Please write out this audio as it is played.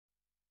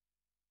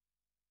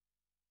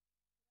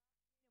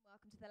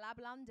welcome to the Lab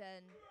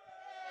London.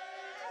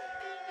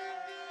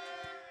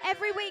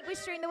 Every week we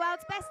stream the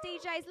world's best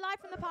DJs live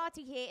from the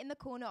party here in the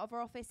corner of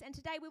our office, and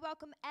today we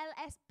welcome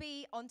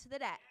LSB onto the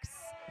decks.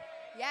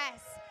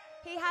 Yes,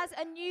 he has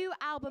a new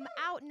album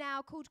out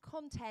now called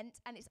Content,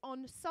 and it's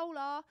on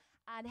Solar,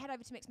 and head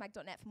over to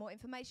mixmag.net for more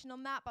information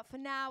on that, but for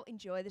now,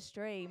 enjoy the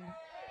stream.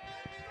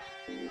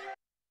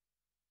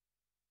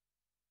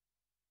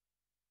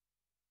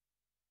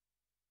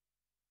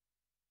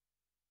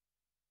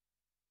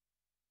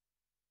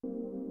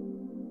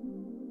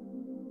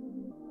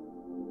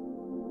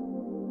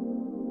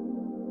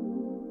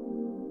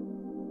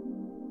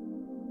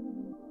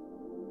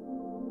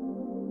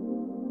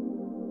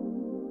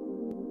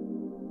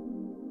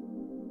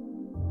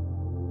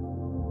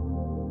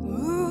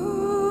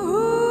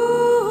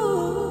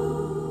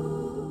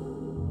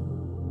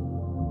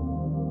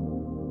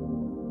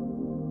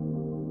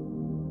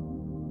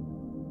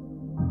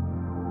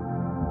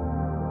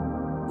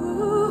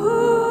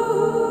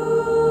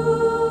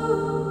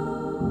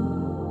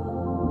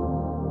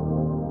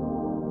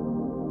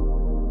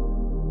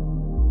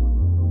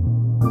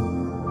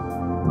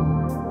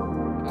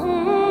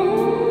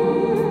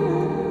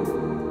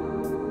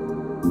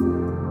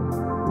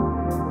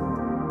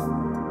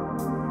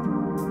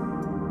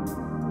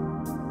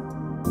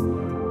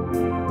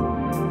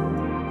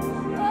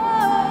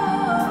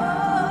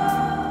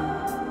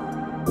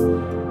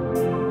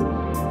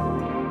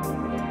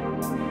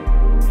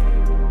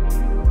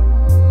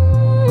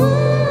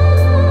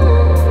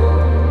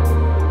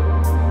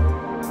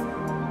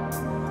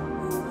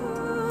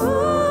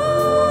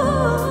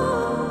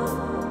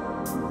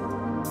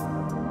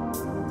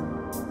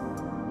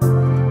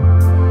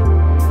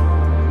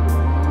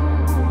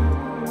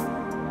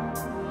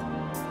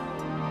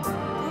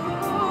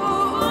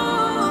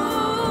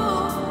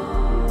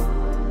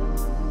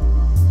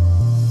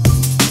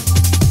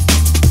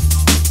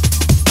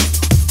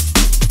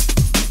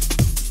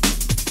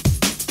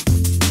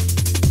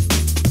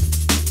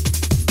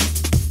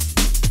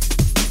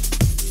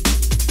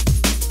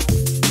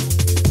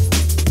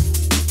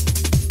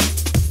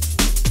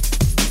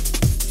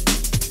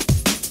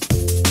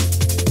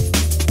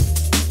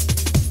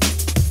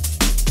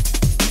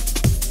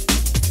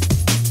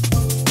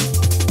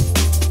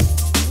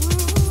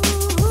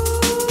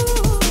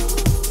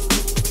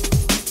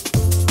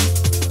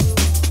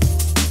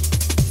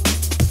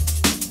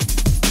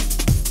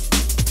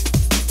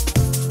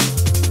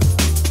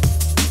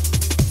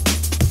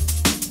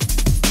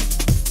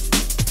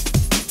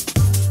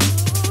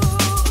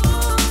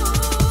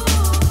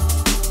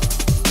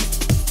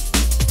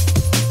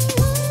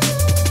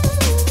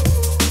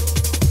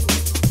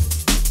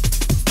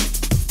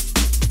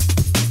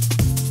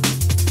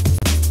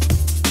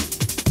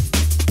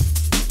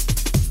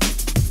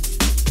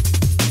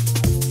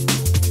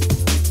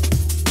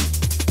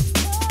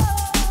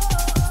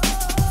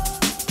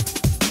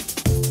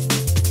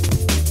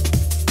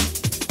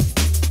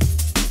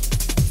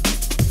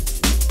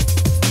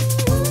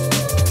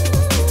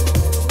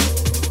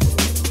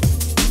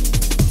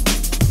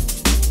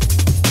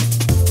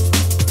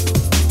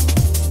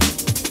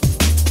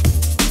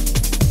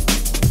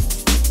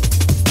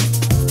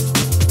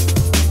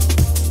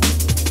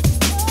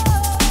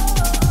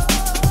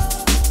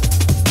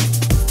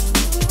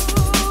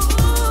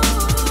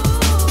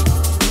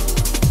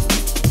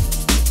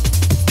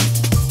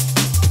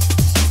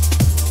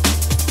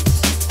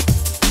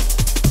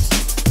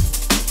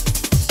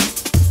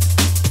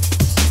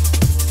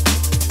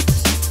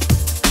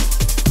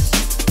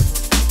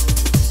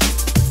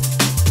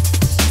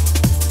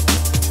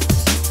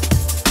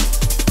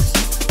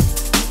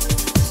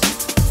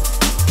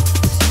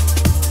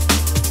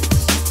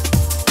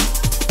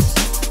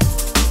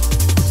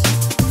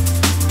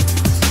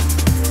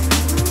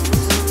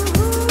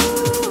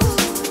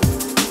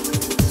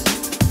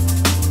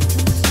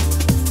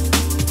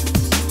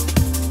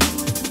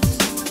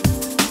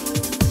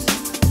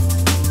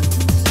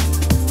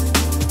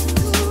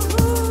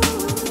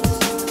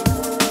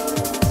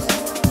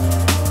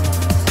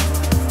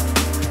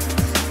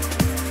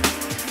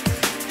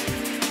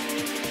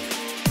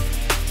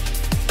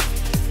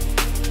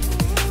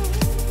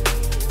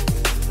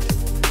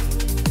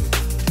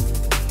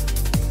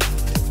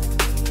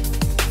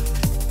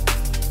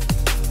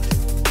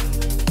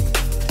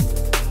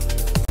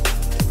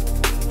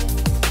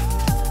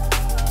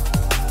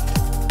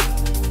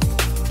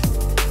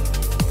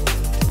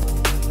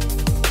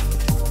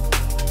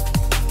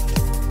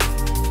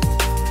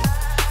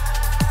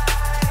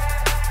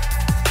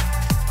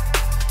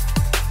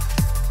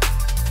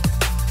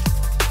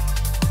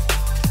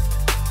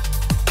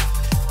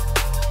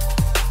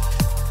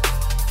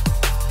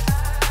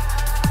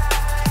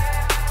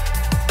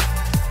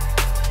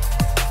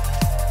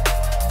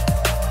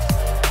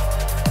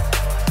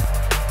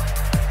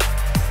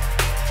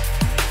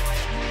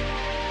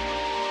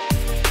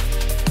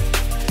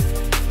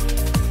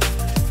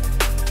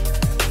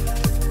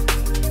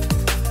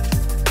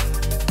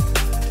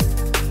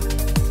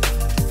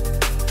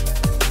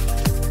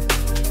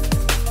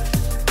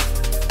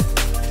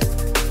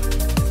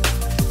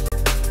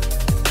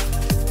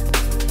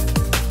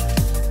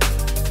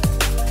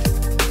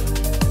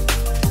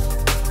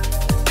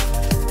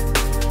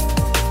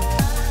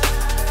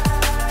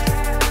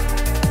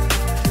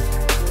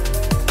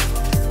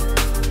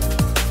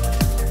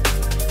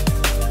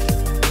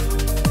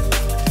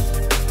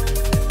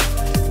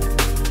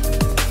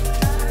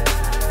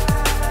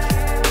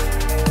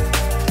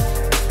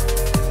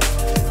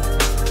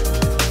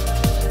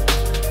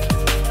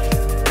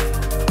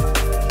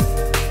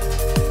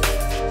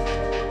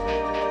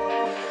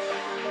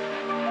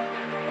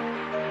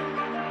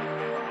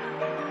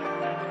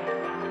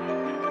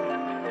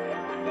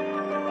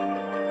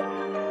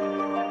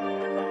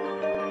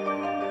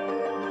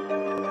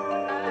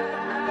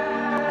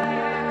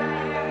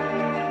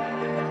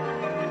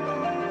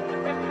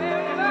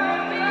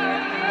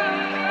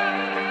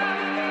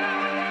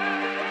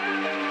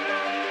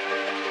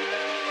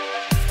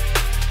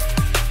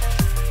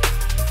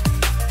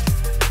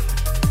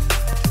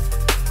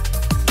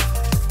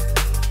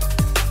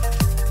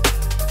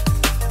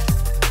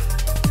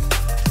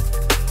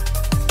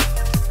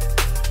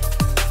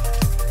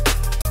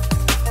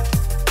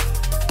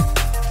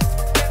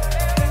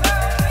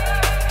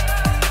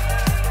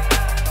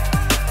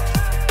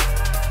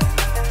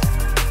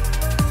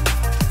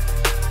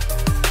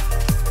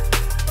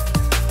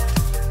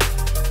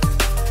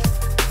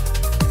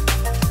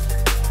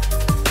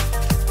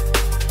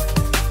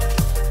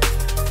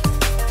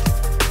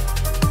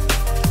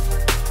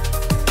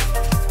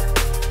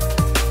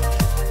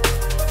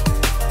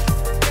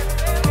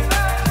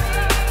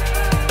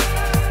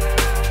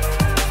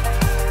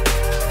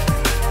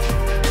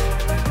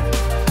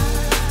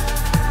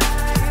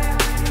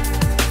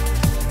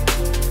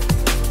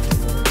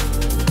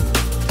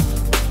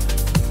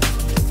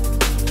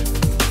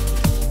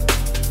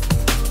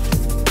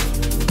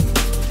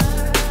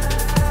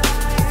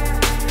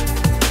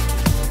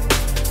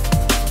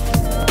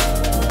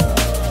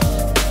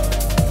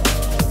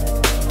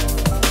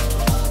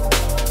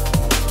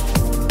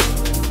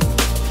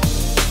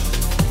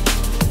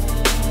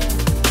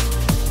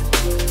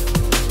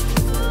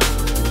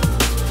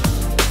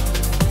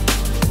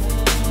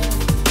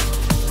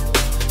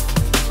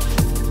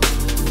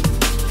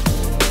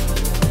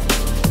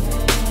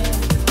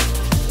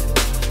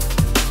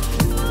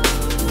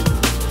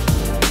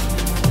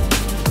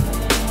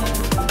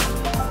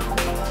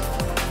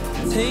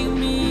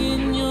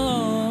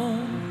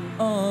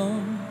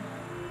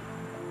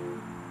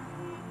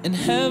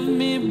 have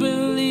me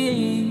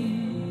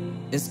believe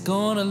it's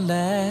gonna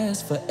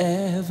last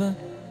forever.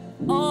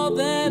 All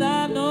that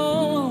I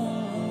know,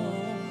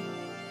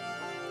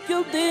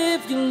 you'll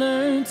live, you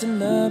learn to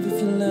love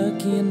if you're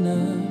lucky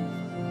enough.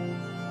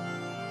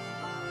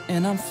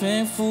 And I'm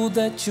thankful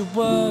that you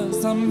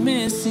was, I'm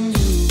missing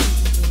you.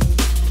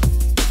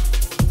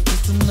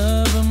 Just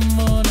another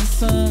morning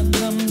sun,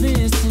 I'm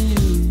missing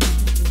you.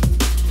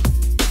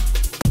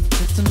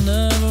 Just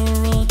another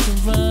road to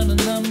run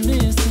and I'm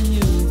missing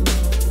you.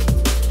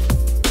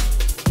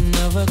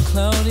 Another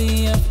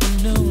cloudy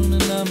afternoon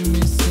and I'm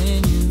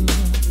missing you.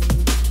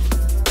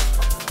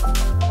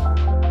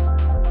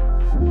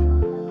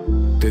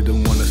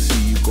 Didn't wanna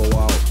see you go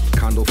out,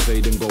 candle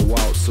fade and go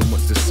out. So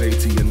much to say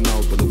to you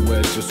now, but the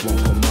words just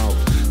won't come out.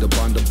 The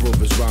band of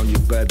brothers round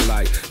your bed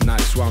like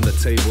nights round the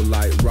table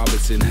like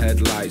rabbits in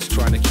headlights,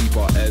 trying to keep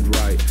our head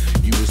right.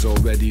 You was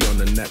already on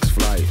the next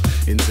flight,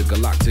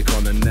 intergalactic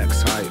on the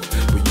next hype.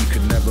 But you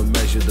could never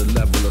measure the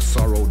level of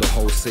sorrow the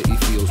whole city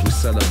feels. We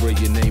celebrate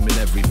your name in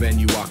every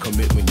venue, our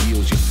commitment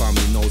yields. Your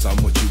family knows how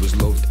much you was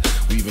loved.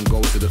 We even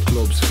go to the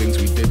clubs, things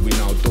we did we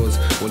now does.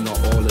 Well, not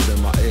all of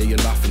them, I hear you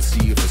laugh and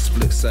see you for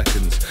split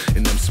seconds.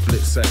 In them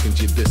split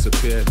seconds you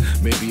disappeared.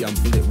 Maybe I'm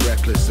blit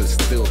reckless and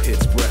still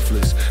hits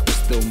breathless. We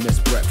still miss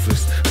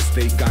breakfast, a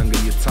state gang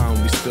in your town,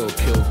 we still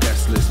kill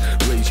guest list.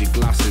 Raise your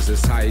glasses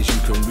as high as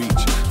you can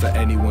reach for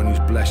anyone who's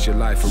blessed your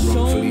life or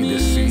wrongfully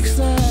deceased.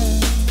 So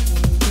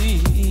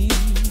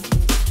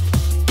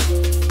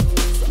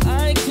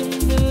I can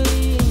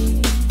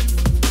believe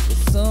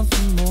there's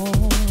something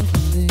more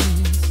than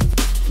this.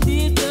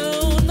 Deep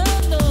down I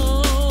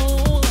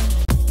know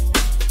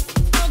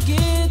I'll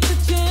get the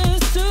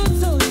chance to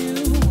tell you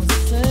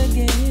once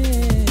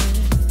again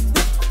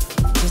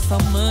just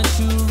how much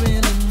you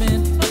really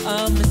meant.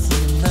 I'm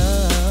missing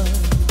love.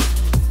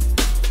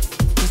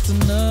 Just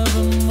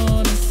another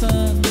morning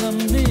sun, I'm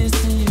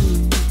missing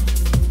you.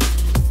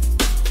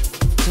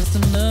 Just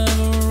another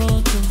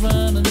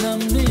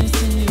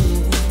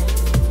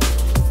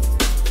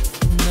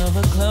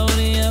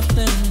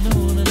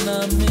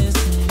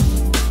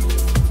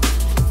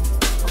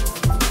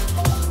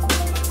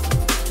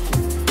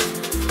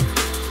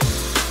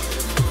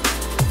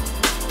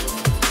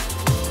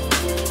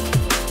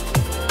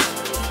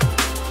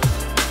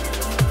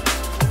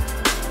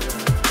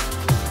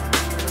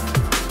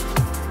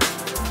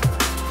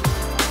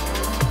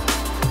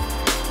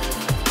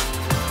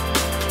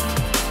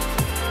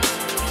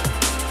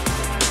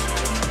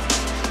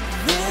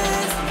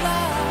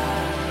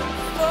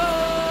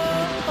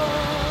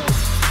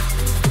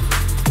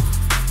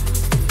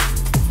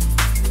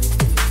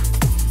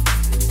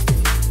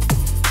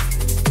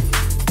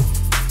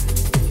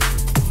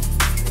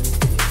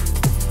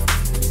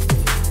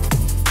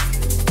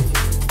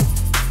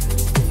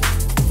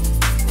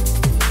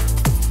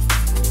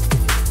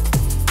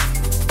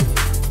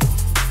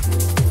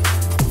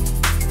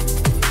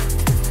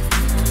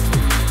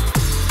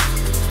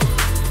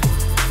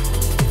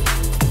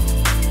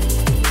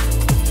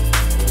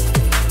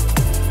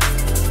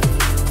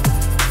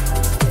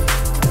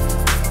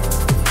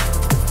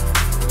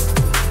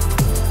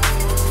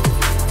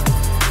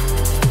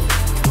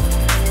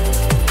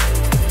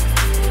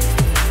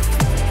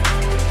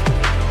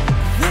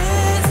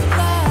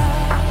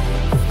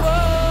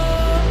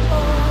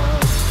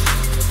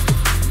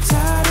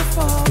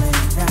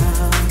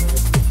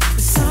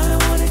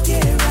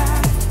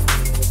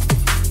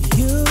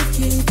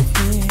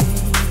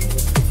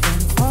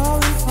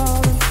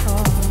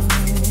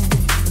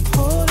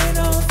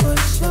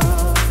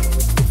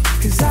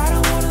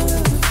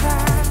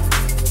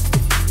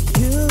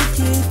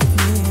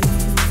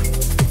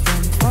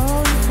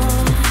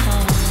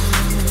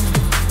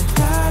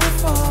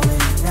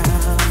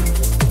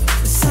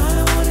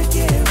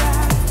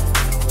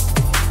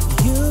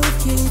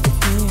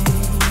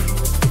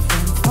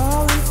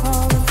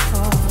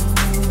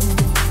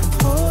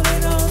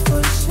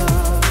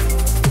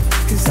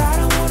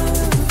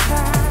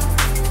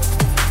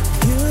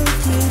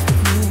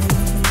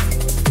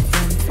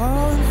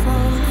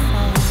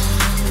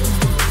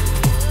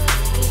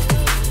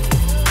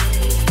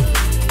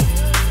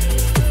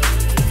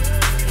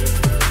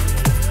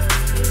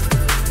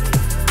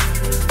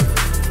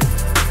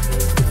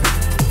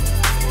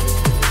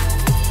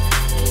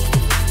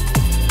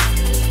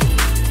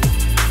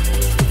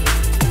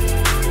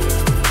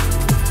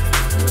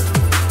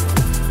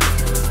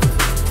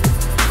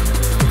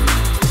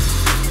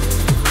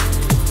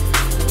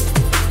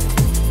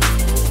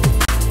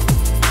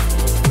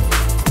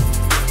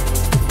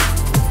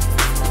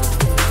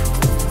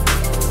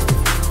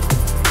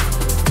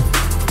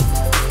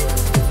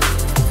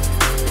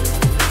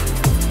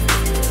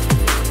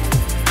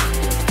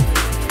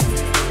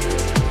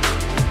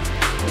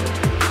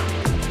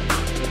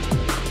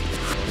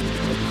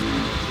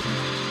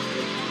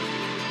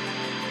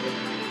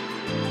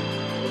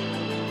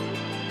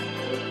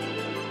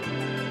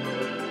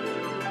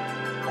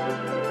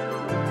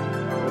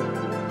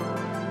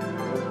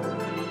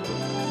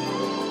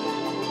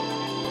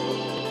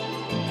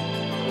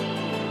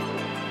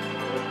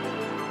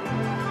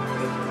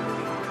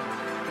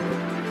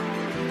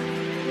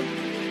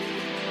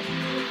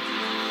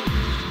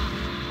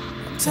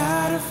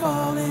tired of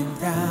falling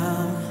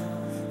down.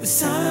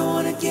 This time I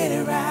wanna get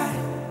it right.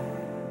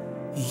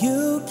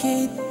 You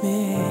keep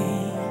me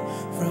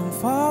from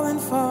falling,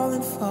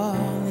 falling,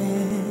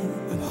 falling.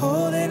 I'm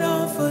holding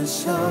on for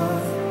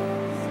sure,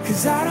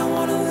 'cause I don't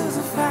wanna lose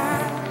a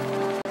fight.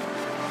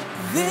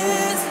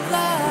 This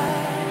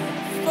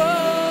life,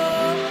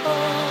 oh,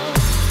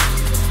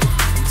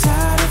 I'm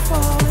tired of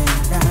falling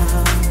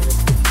down.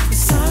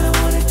 This time I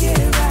wanna get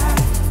it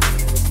right.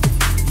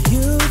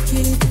 You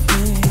keep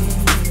me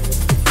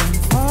from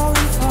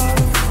falling,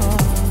 falling,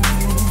 falling.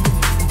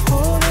 I'm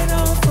holding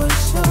on for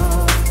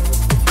sure,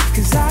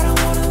 'cause I don't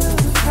wanna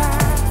lose a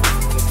fight.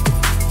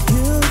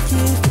 You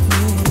keep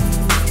me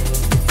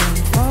from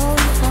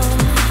falling,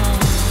 falling,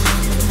 falling.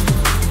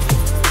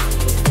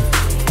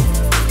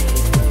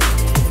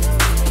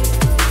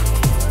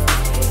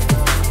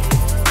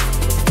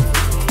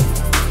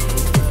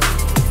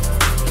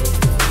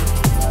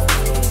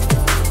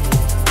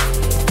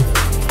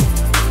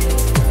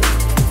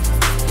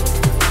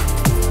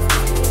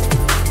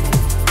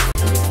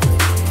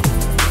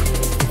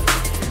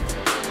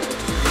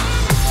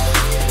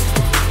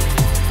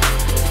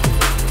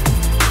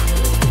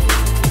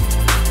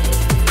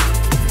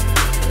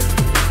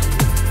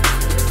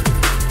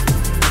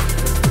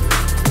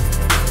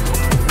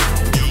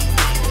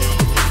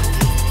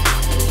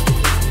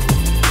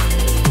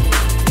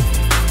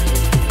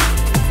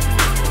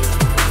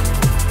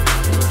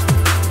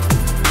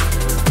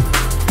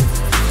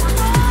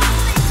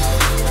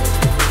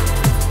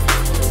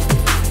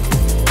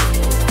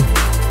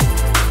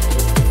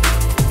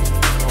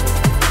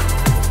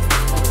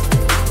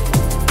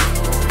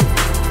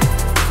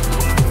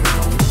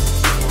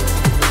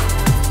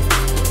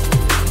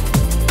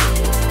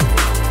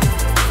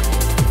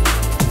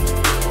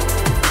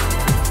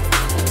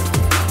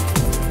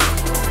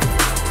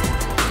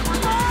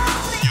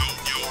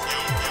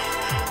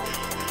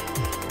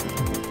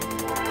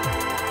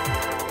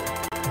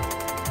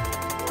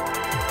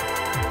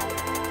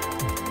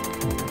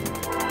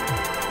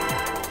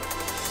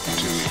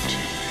 Honey,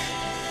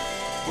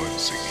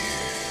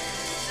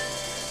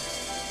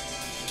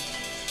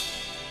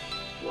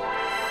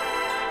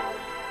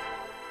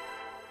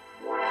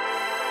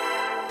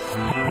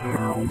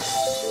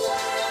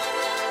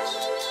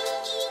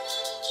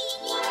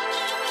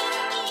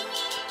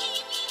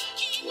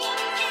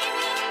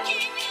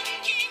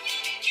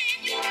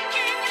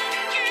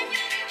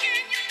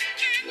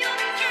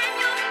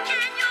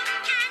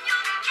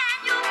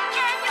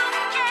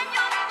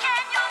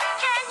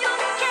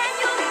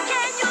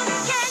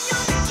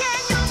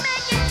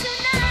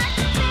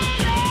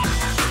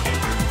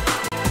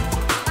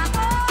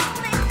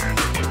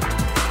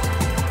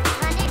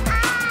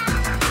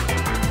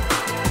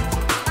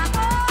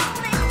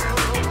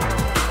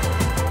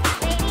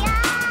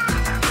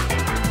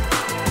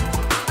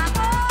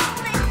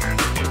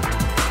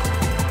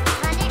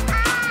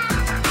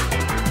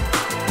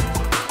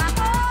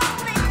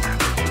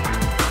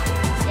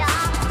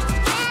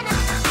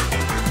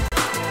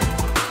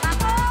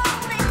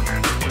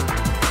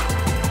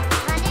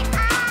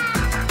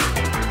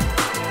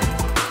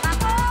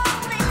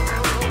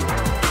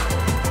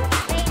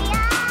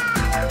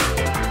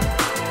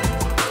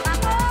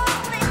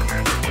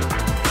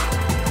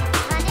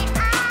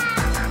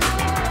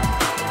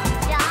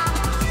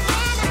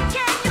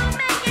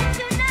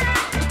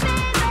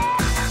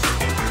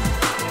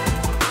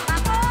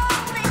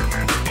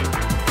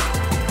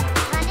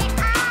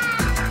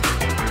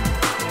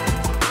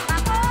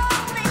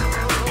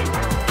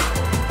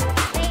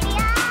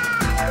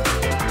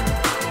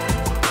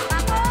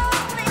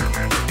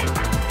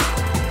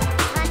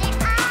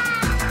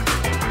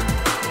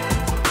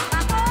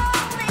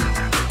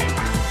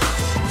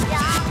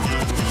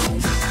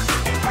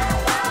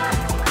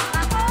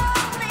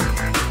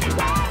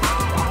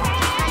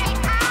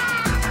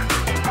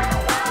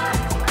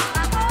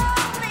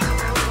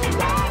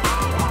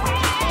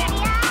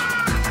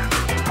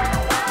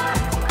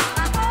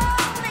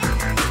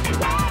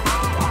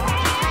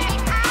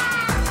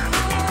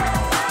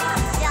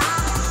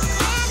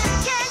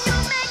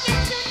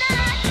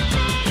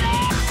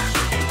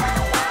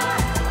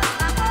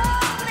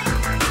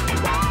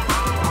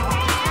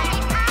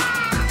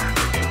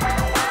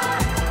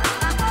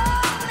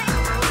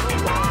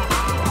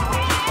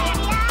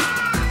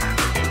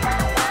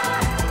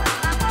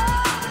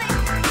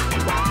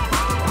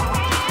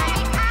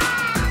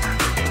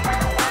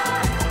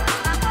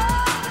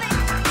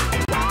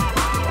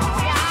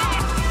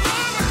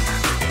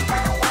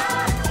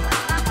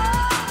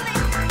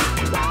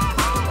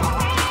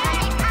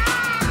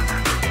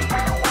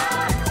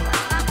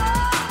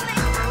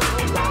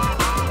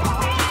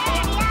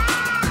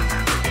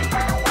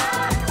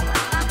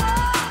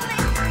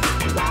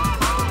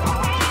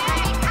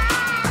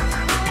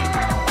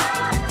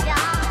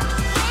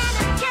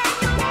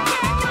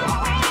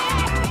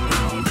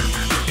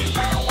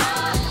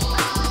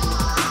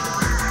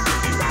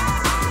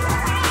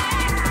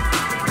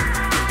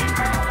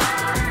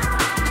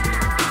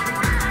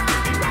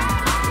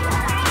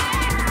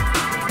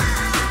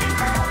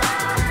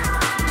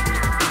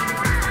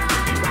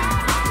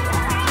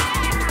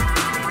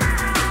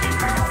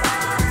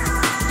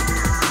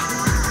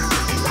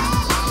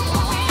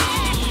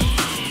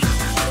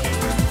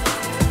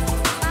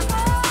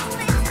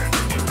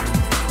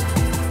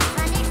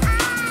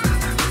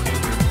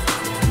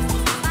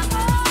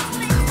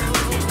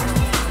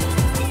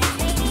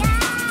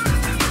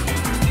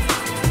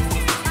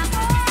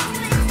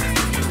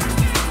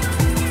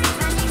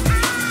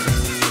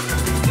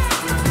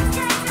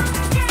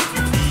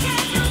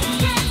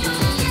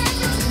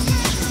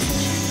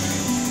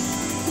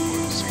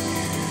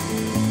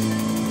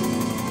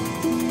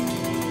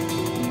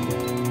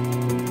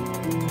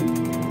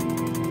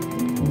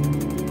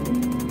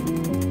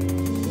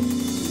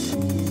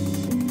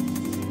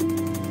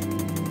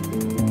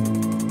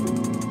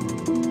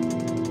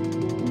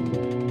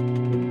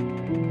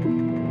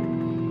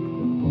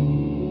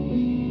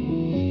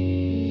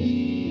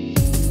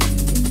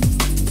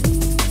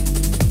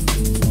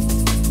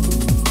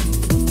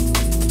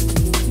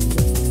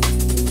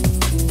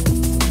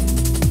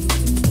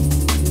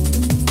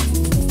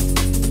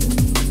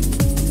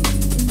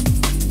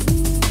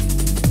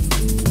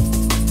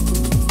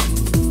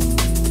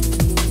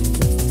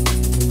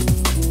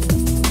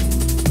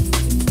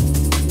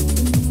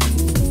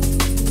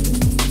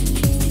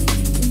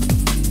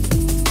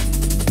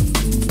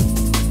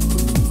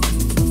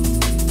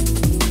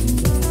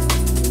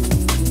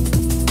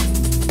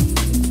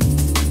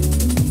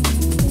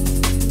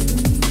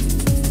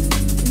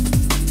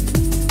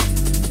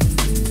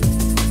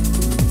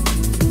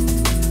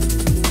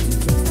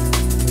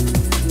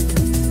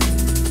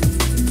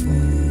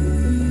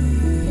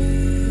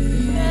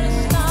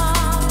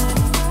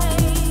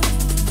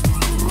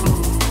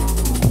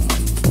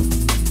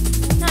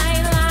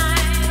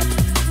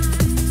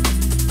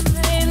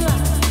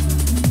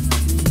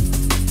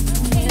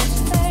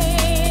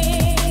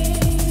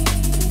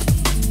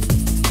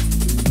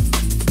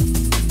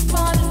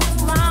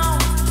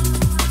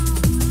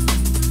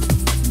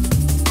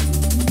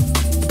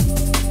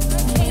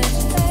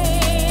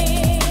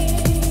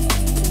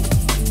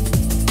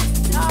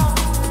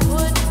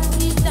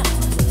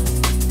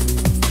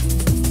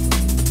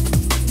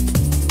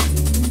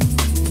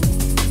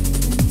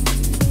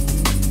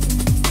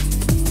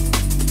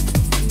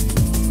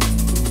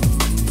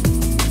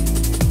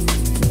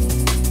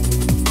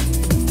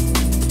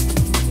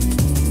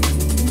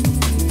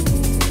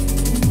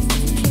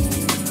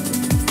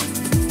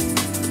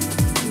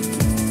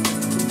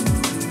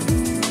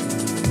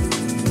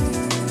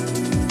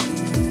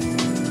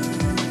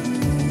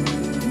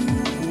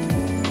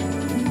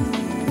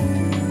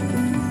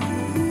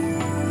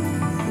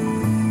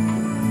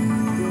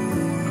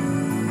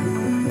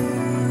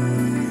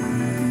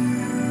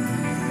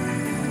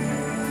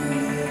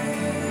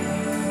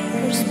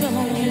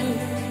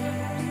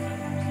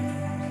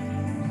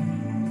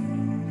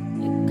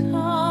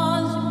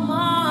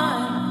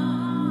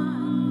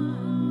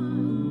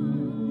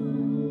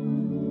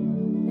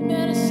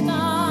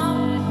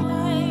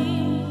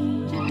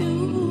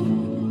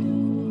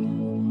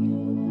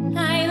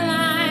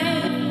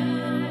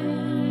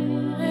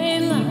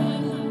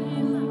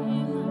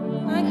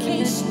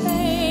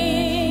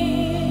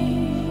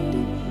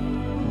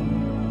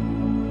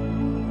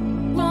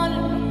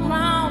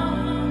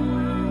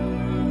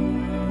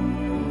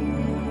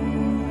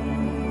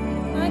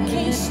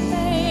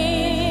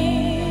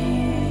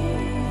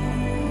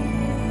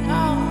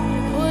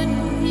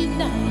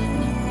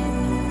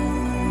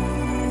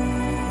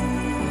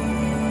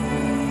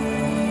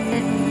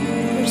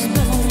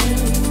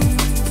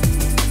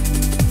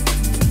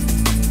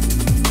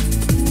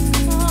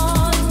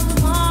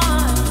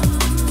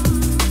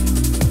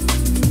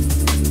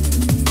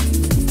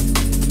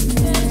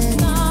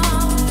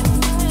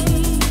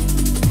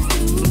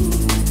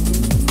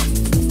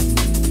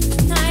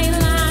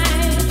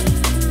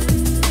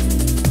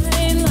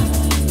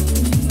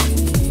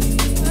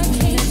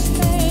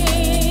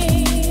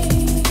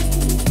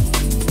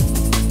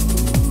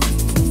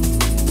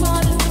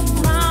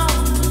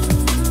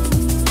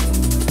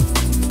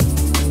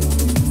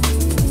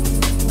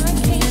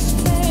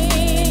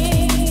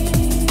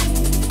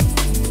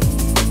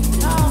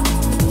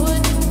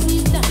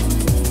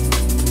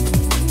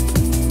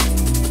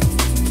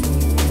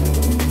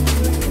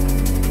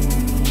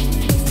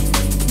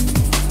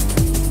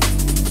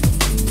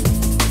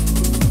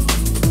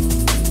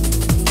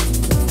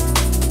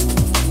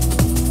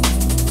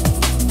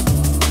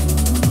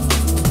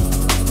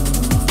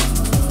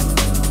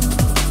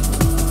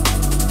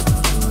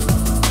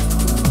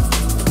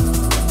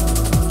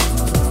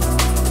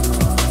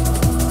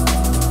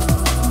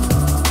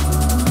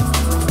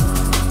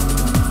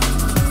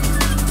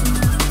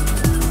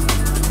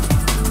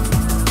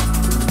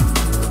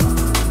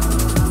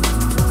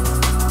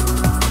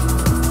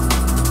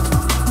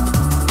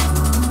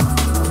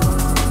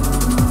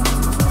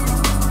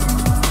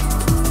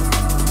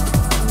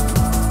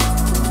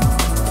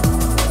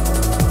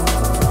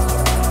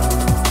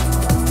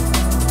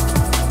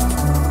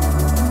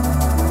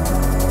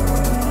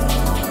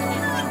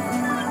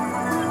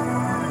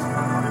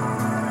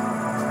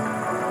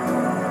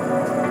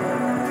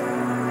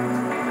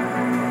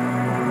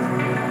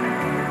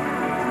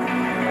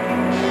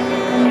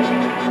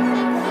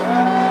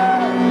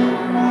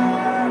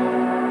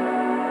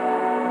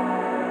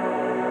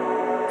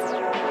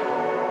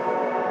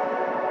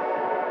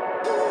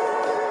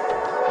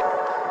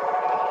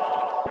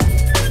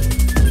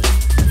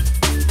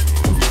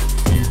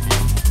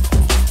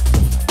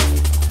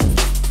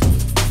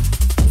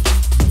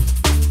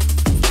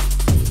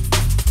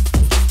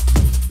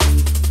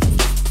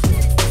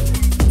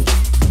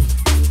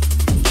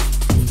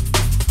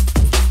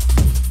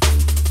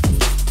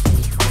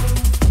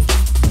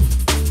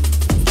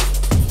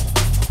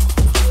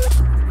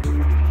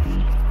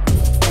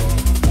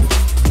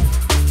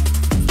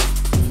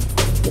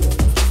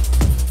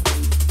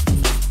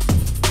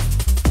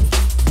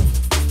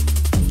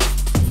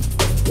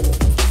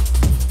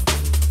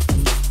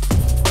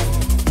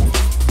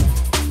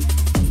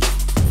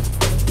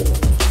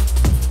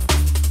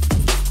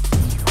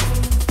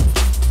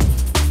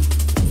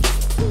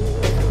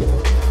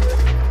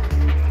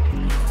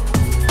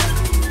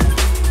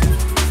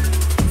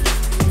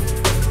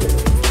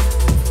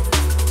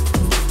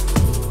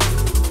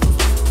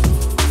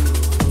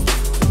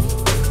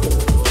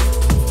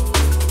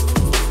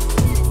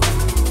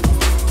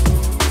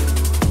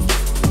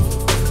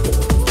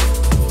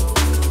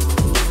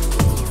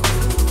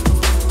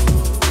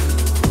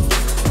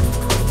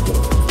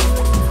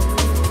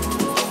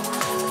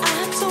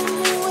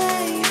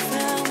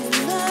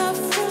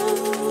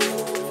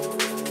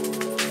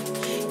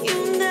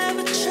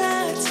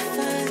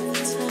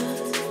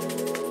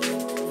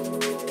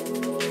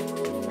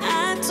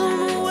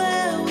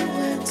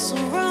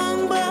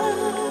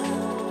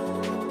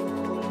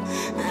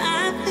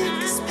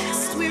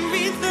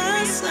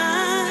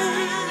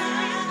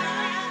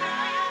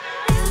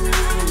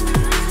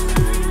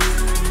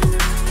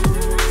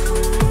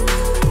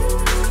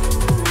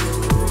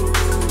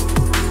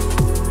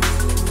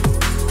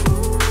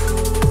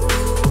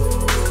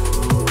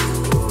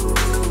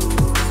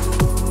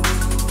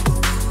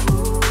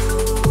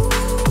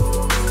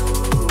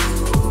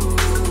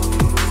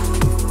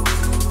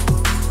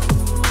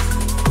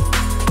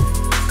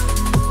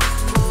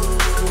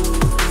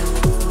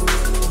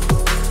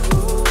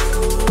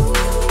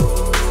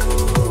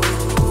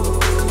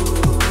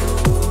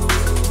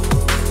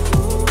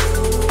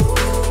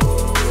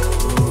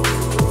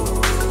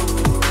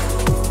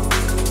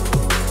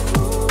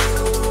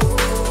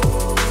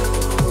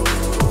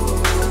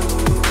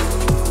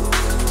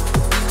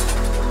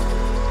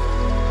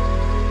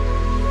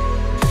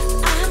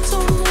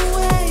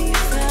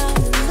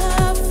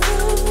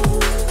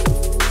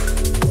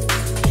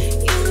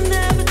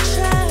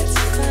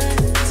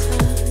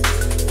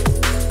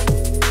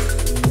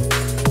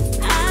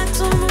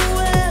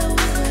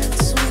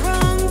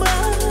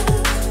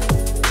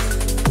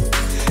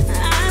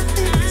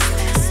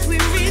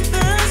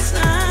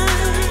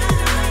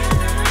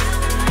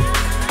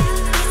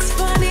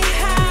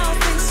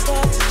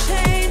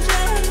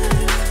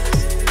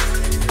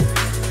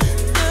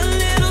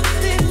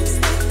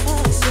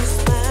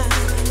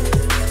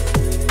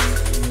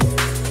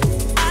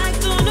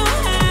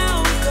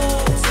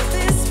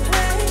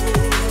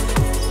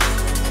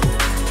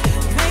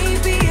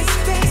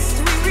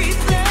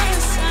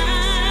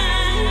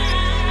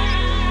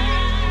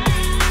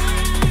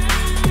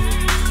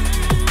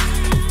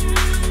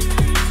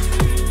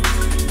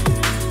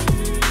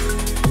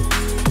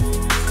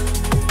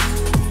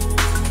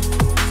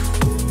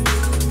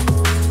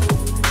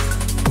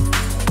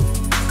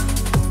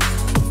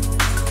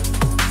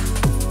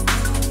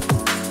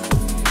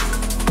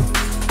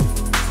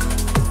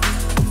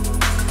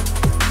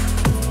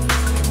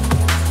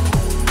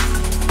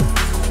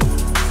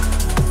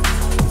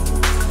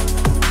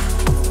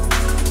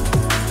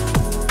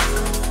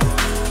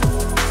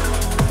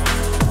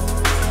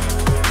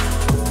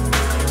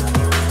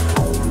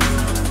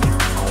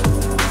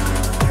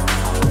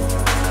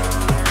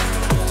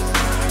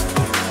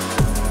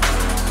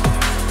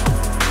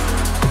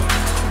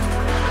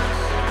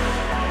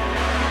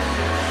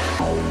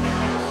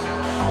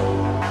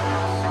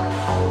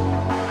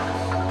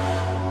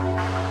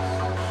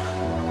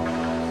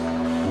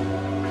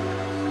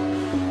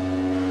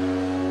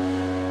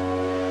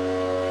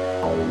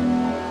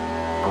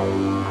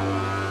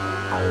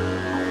 When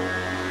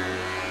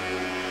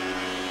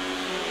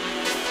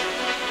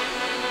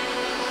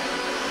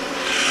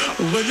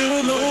you're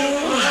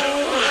alone.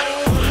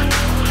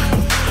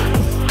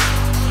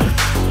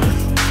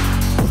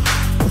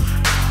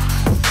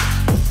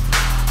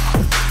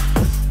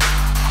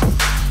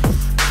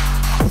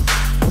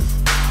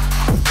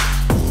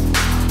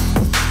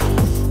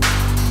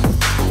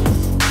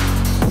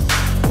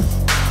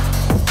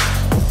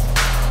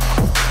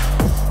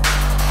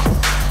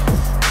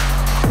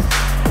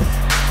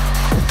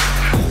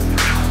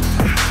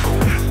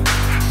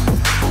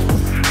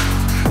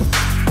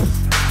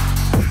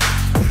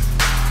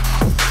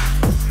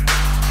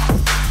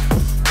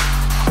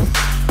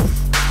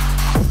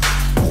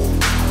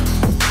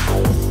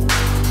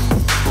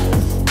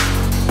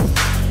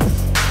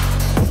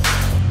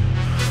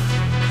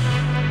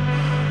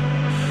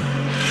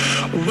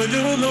 When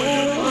you're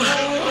alone.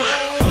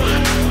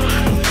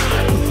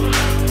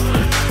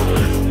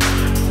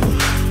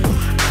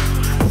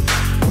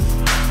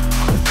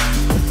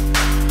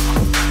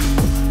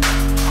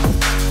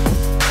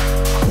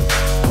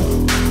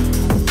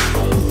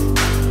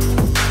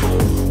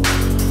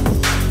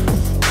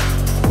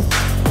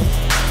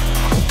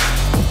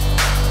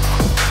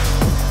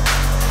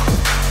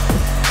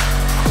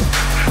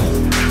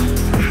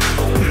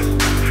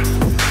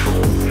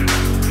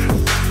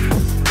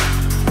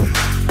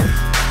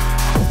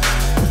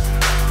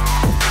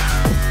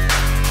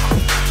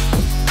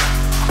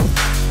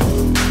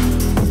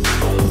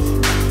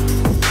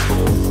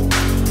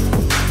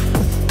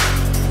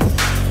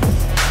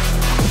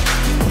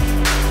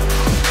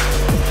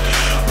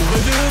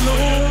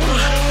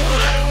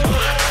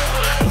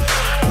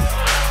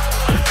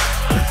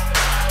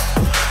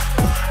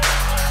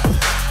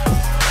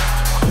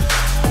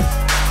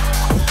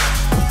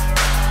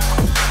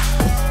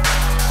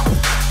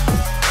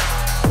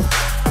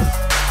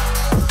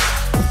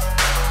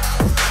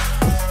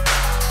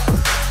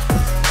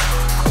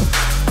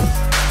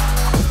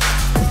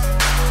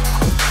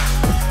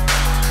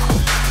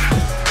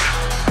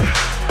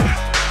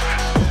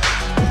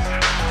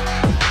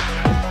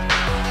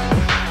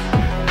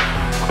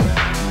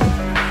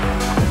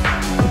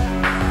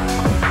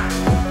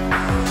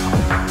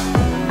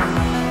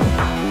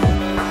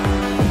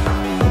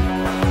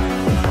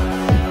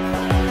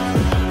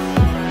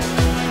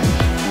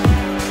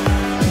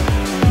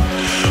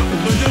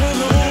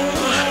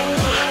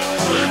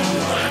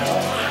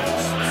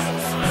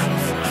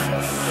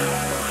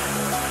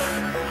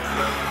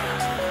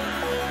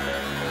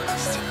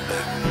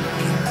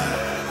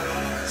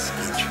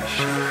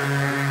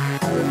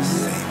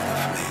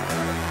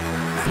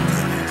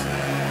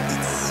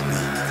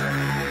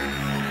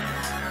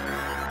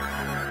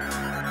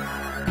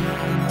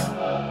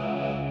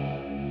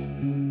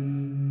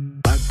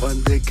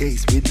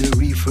 Case with the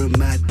reefer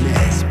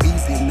madness,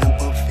 wheezing and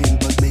puffing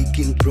but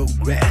making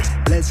progress.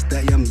 Blessed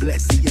I am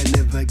blessed, I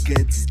never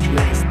get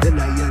stressed. The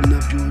Lion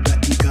of Judah,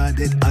 he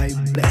guarded I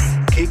bless.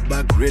 Kick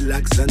back,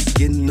 relax and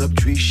skin up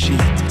tree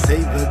sheet.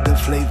 Savor the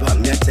flavor,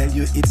 me I tell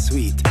you it's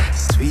sweet.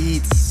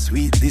 Sweet,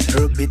 sweet, this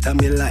herb bit of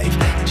me life.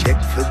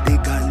 Check for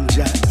the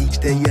ganja each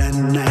day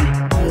and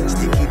night.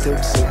 Stick it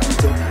up, soak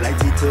it up,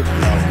 light it up,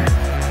 yow.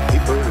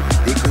 The herb,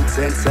 the good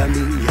sense of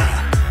me,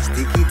 yeah.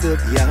 Stick it up,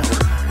 yow,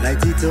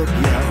 light it up,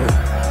 yow.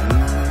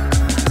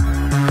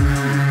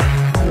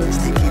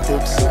 Stick it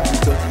up, soak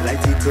it up,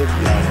 light it up,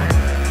 yow.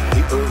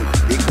 The herb,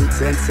 the good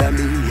sense of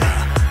me,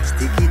 yeah.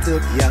 Stick it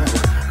up, yow,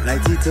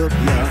 light it up,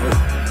 yow.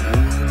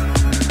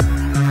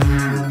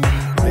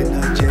 Red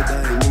eye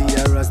Jedi, me a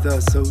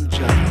Rasta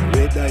soldier.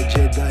 Red eye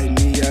Jedi,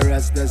 me a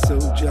Rasta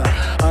soldier.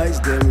 Eyes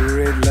them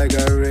red like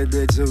a red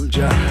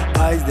soldier.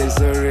 Eyes them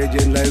so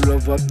raging like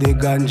rough up the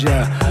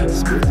ganja.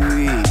 Smoke the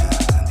weed,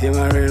 the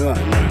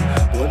marijuana,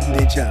 button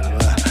the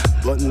chalva,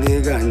 button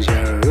the ganja.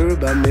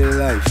 Herb of me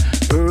life,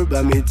 herb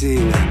of me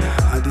thing.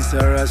 And this a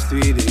Rasta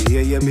weed,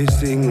 yeah, me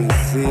sing,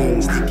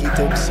 sing. Stick it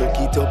up, soak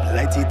it up,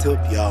 light it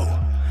up, yow.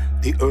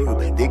 The herb,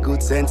 the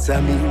good sense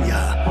of me,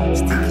 yeah.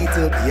 Stick it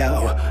up,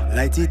 yow,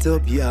 light it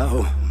up,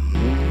 yow.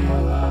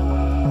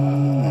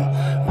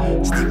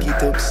 Stick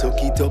it up,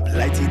 soak it up,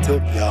 light it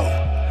up, yow.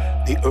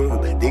 The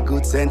herb, the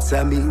good sense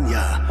of me,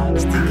 yeah.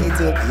 Stick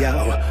it up,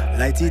 yow,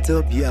 light it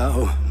up,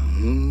 yow.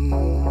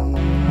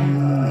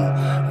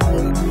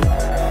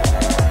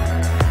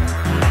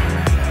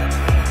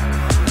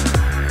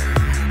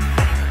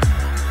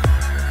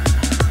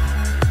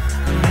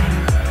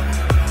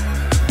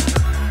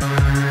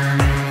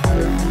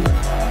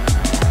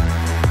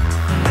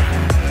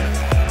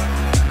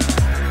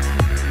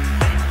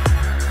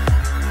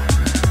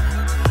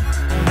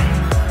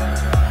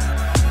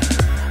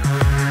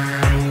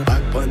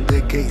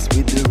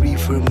 With the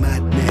reefer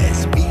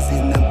madness,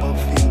 wheezing and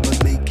puffing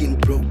but making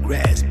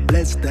progress.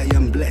 Blessed I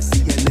am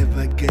blessed, I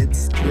never get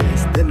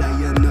stressed. The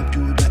Lion of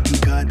Judah, he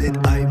guarded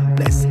I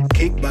bless.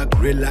 Kick back,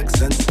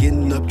 relax and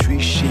skin up tree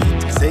sheet.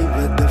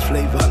 Savor the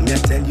flavor, me I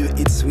tell you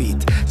it's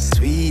sweet.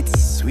 Sweet,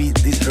 sweet,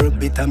 this herb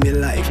bit of me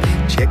life.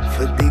 Check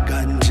for the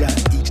ganja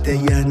each day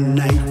and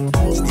night.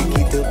 Stick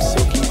it up,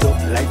 soak it up,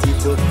 light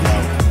it up,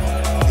 yow.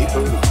 The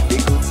herb, the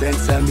good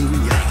sense of me,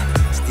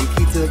 yeah. Stick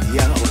it up,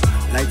 yeah.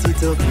 Light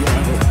it up, yeah.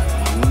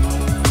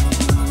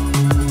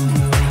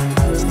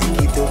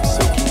 Stick it up,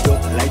 soak it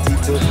up, light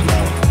it up,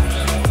 yeah.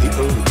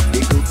 The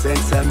good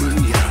sense of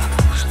me, yeah.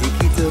 Stick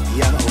it up,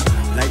 yeah.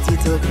 Light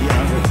it up,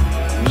 yeah.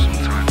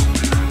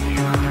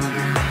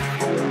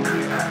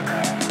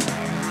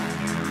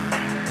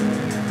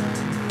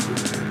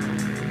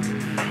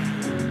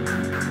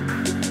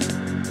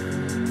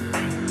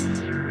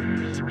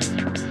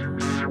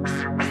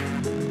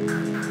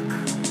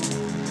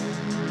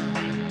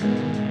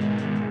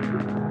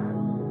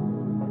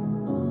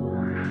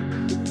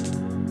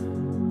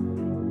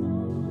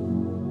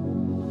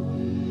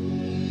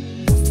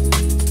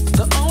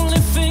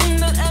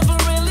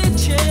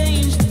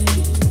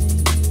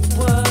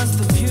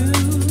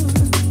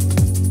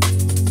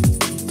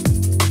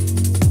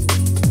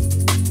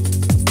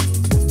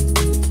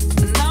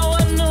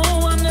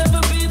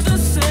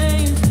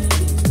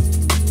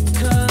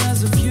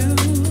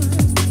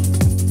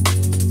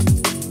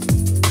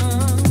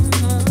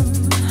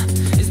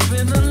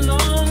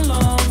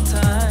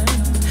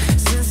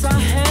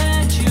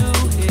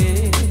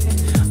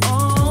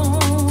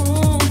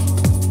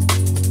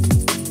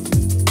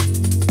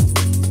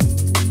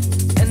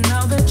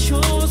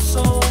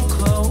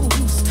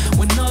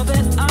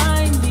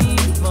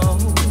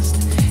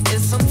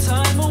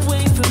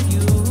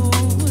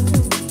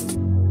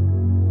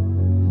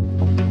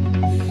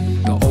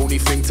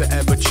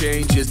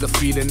 The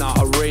feeling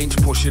out of range,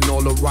 pushing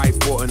all the right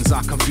buttons.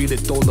 I can feel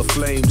it, all the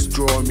flames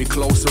drawing me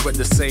closer at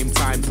the same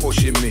time,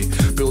 pushing me,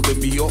 building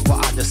me up, but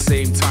at the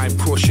same time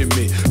crushing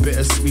me.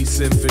 Bittersweet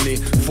symphony,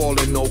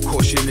 falling, no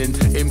cushioning.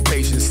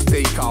 Impatient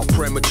stakeout,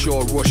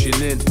 premature rushing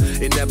in.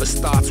 It never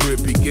starts where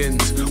it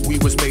begins. We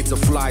was made to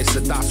fly,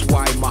 so that's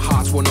why my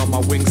heart's one on my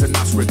wings, and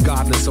that's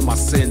regardless of my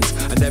sins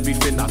and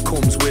everything that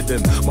comes with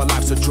them. My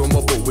life's a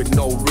drummer, but with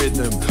no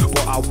rhythm.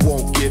 But I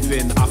won't give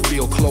in. I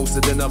feel closer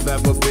than I've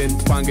ever been,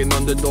 banging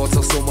on the door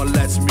till someone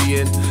lets me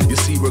in. You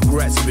see,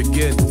 regrets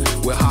begin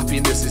where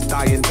happiness is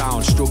dying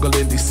down,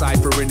 struggling,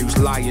 deciphering who's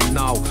lying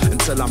now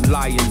until I'm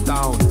lying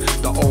down.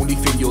 The only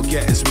thing you'll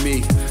get is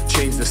me.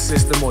 Change the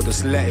system or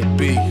just let it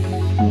be.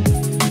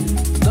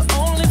 The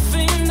only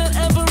thing that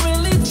ever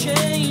really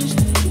changed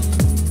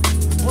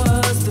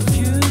was the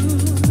view.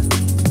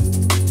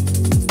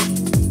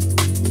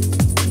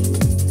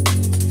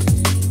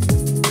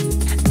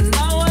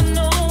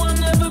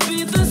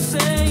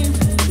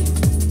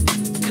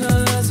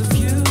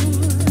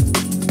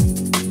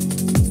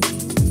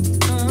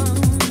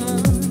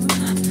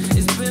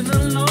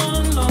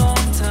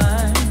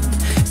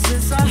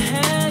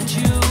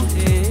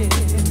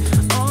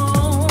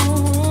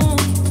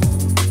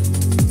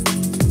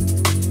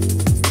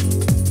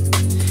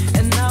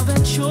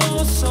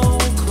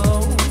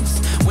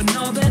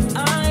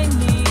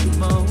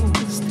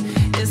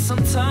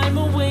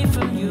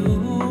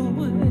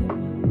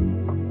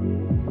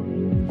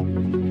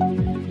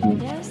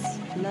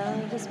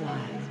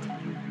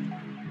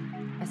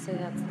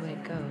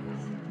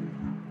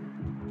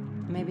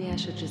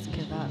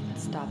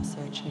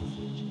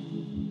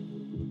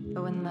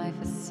 But when life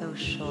is so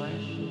short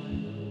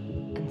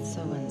and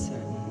so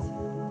uncertain,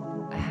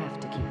 I have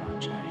to keep on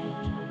trying.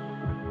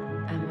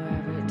 And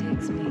wherever it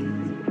takes me,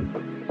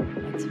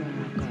 that's where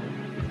I'll go.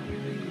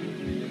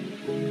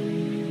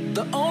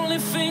 The only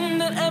thing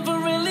that ever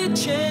really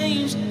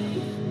changed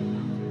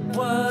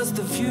was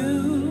the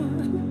view.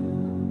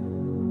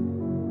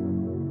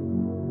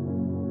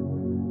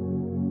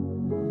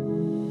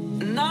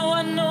 Now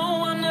I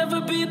know I'll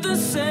never be the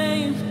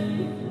same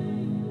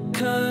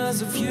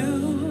 'cause of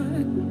you.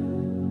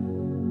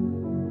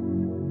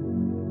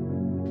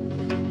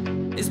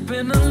 It's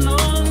been a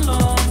long,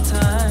 long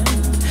time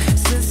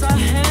since I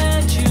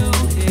had you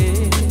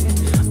here.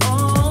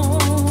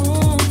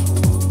 Oh,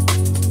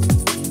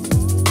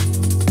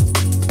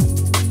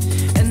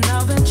 and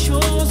now that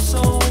you're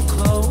so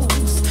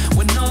close,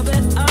 when all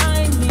that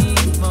I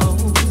need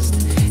most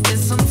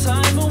is some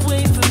time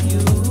away from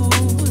you.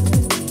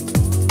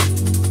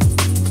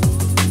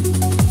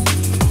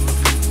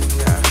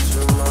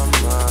 Capture my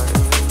mind,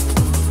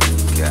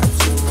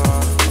 capture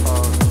my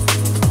heart.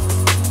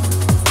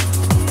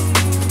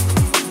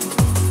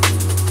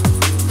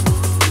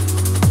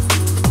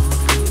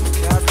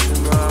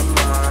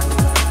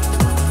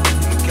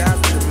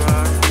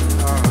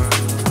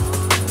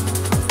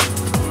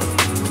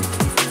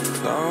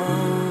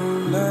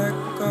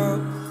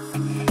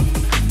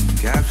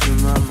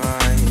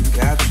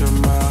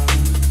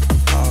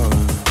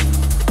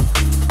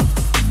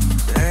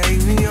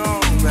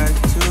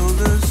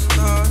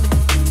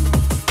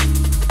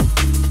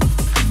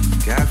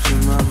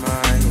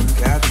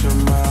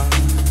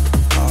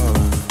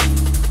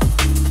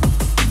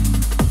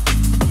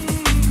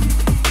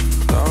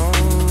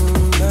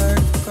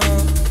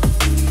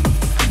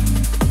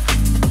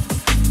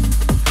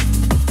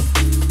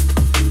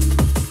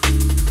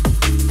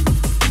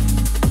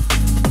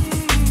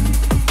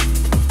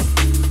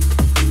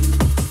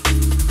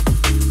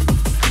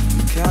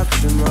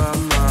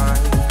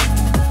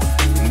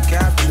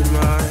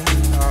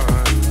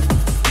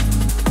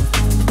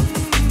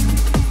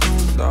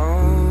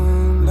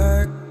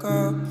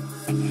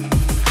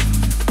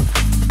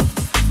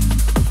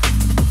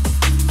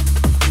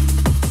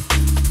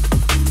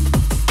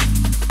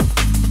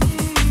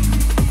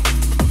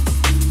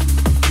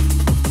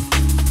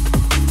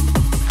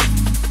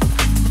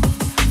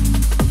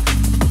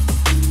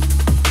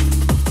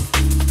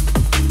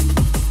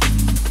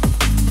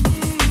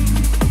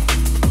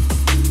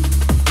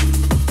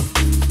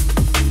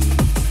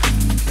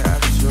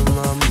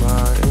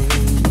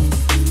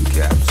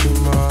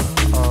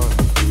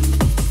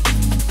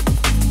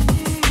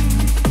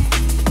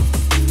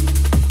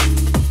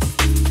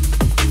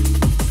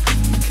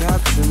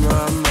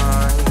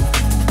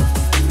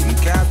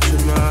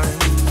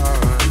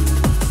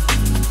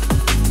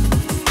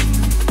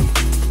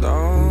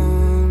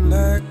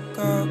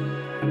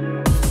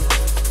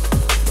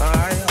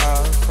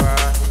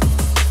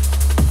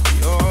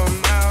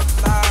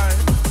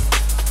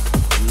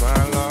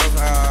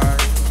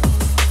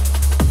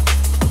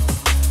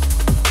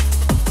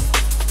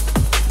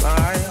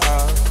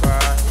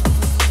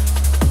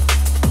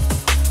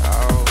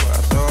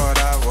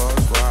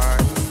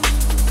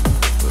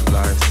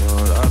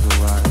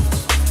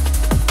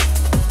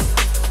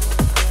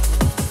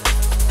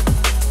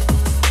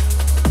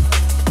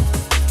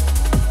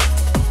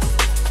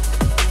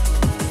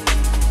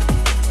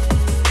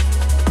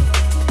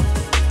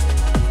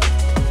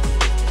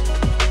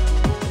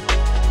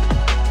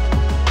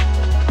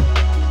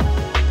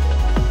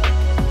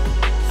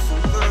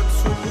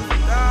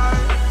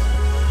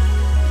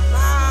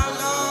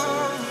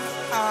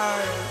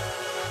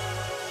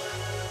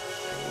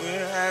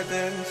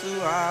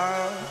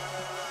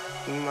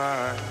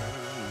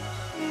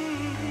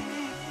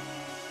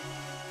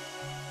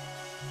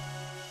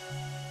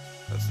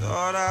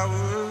 I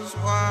was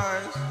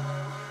wise,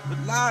 but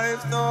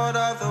life thought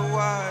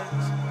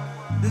otherwise.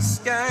 This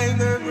gang,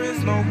 there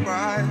is no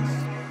price,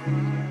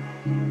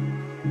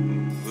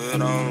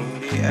 but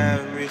only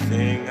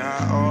everything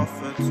I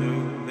offer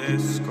to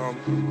this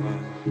compromise.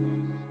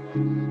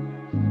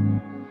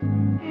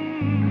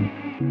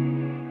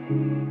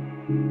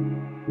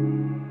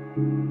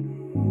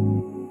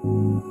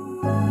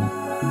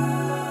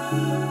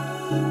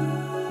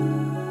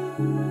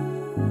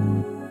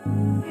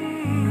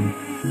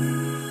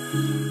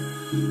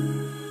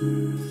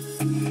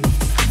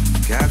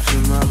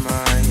 Capture my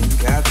mind,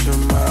 capture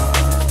my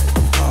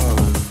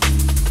heart.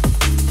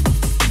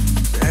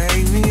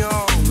 Take me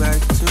all back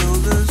to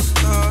the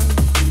start.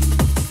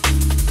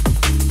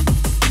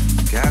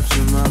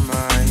 Capture my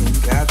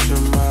mind,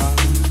 capture my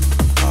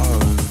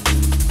heart.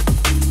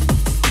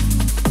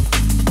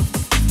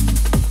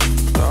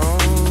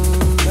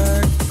 Don't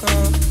let go.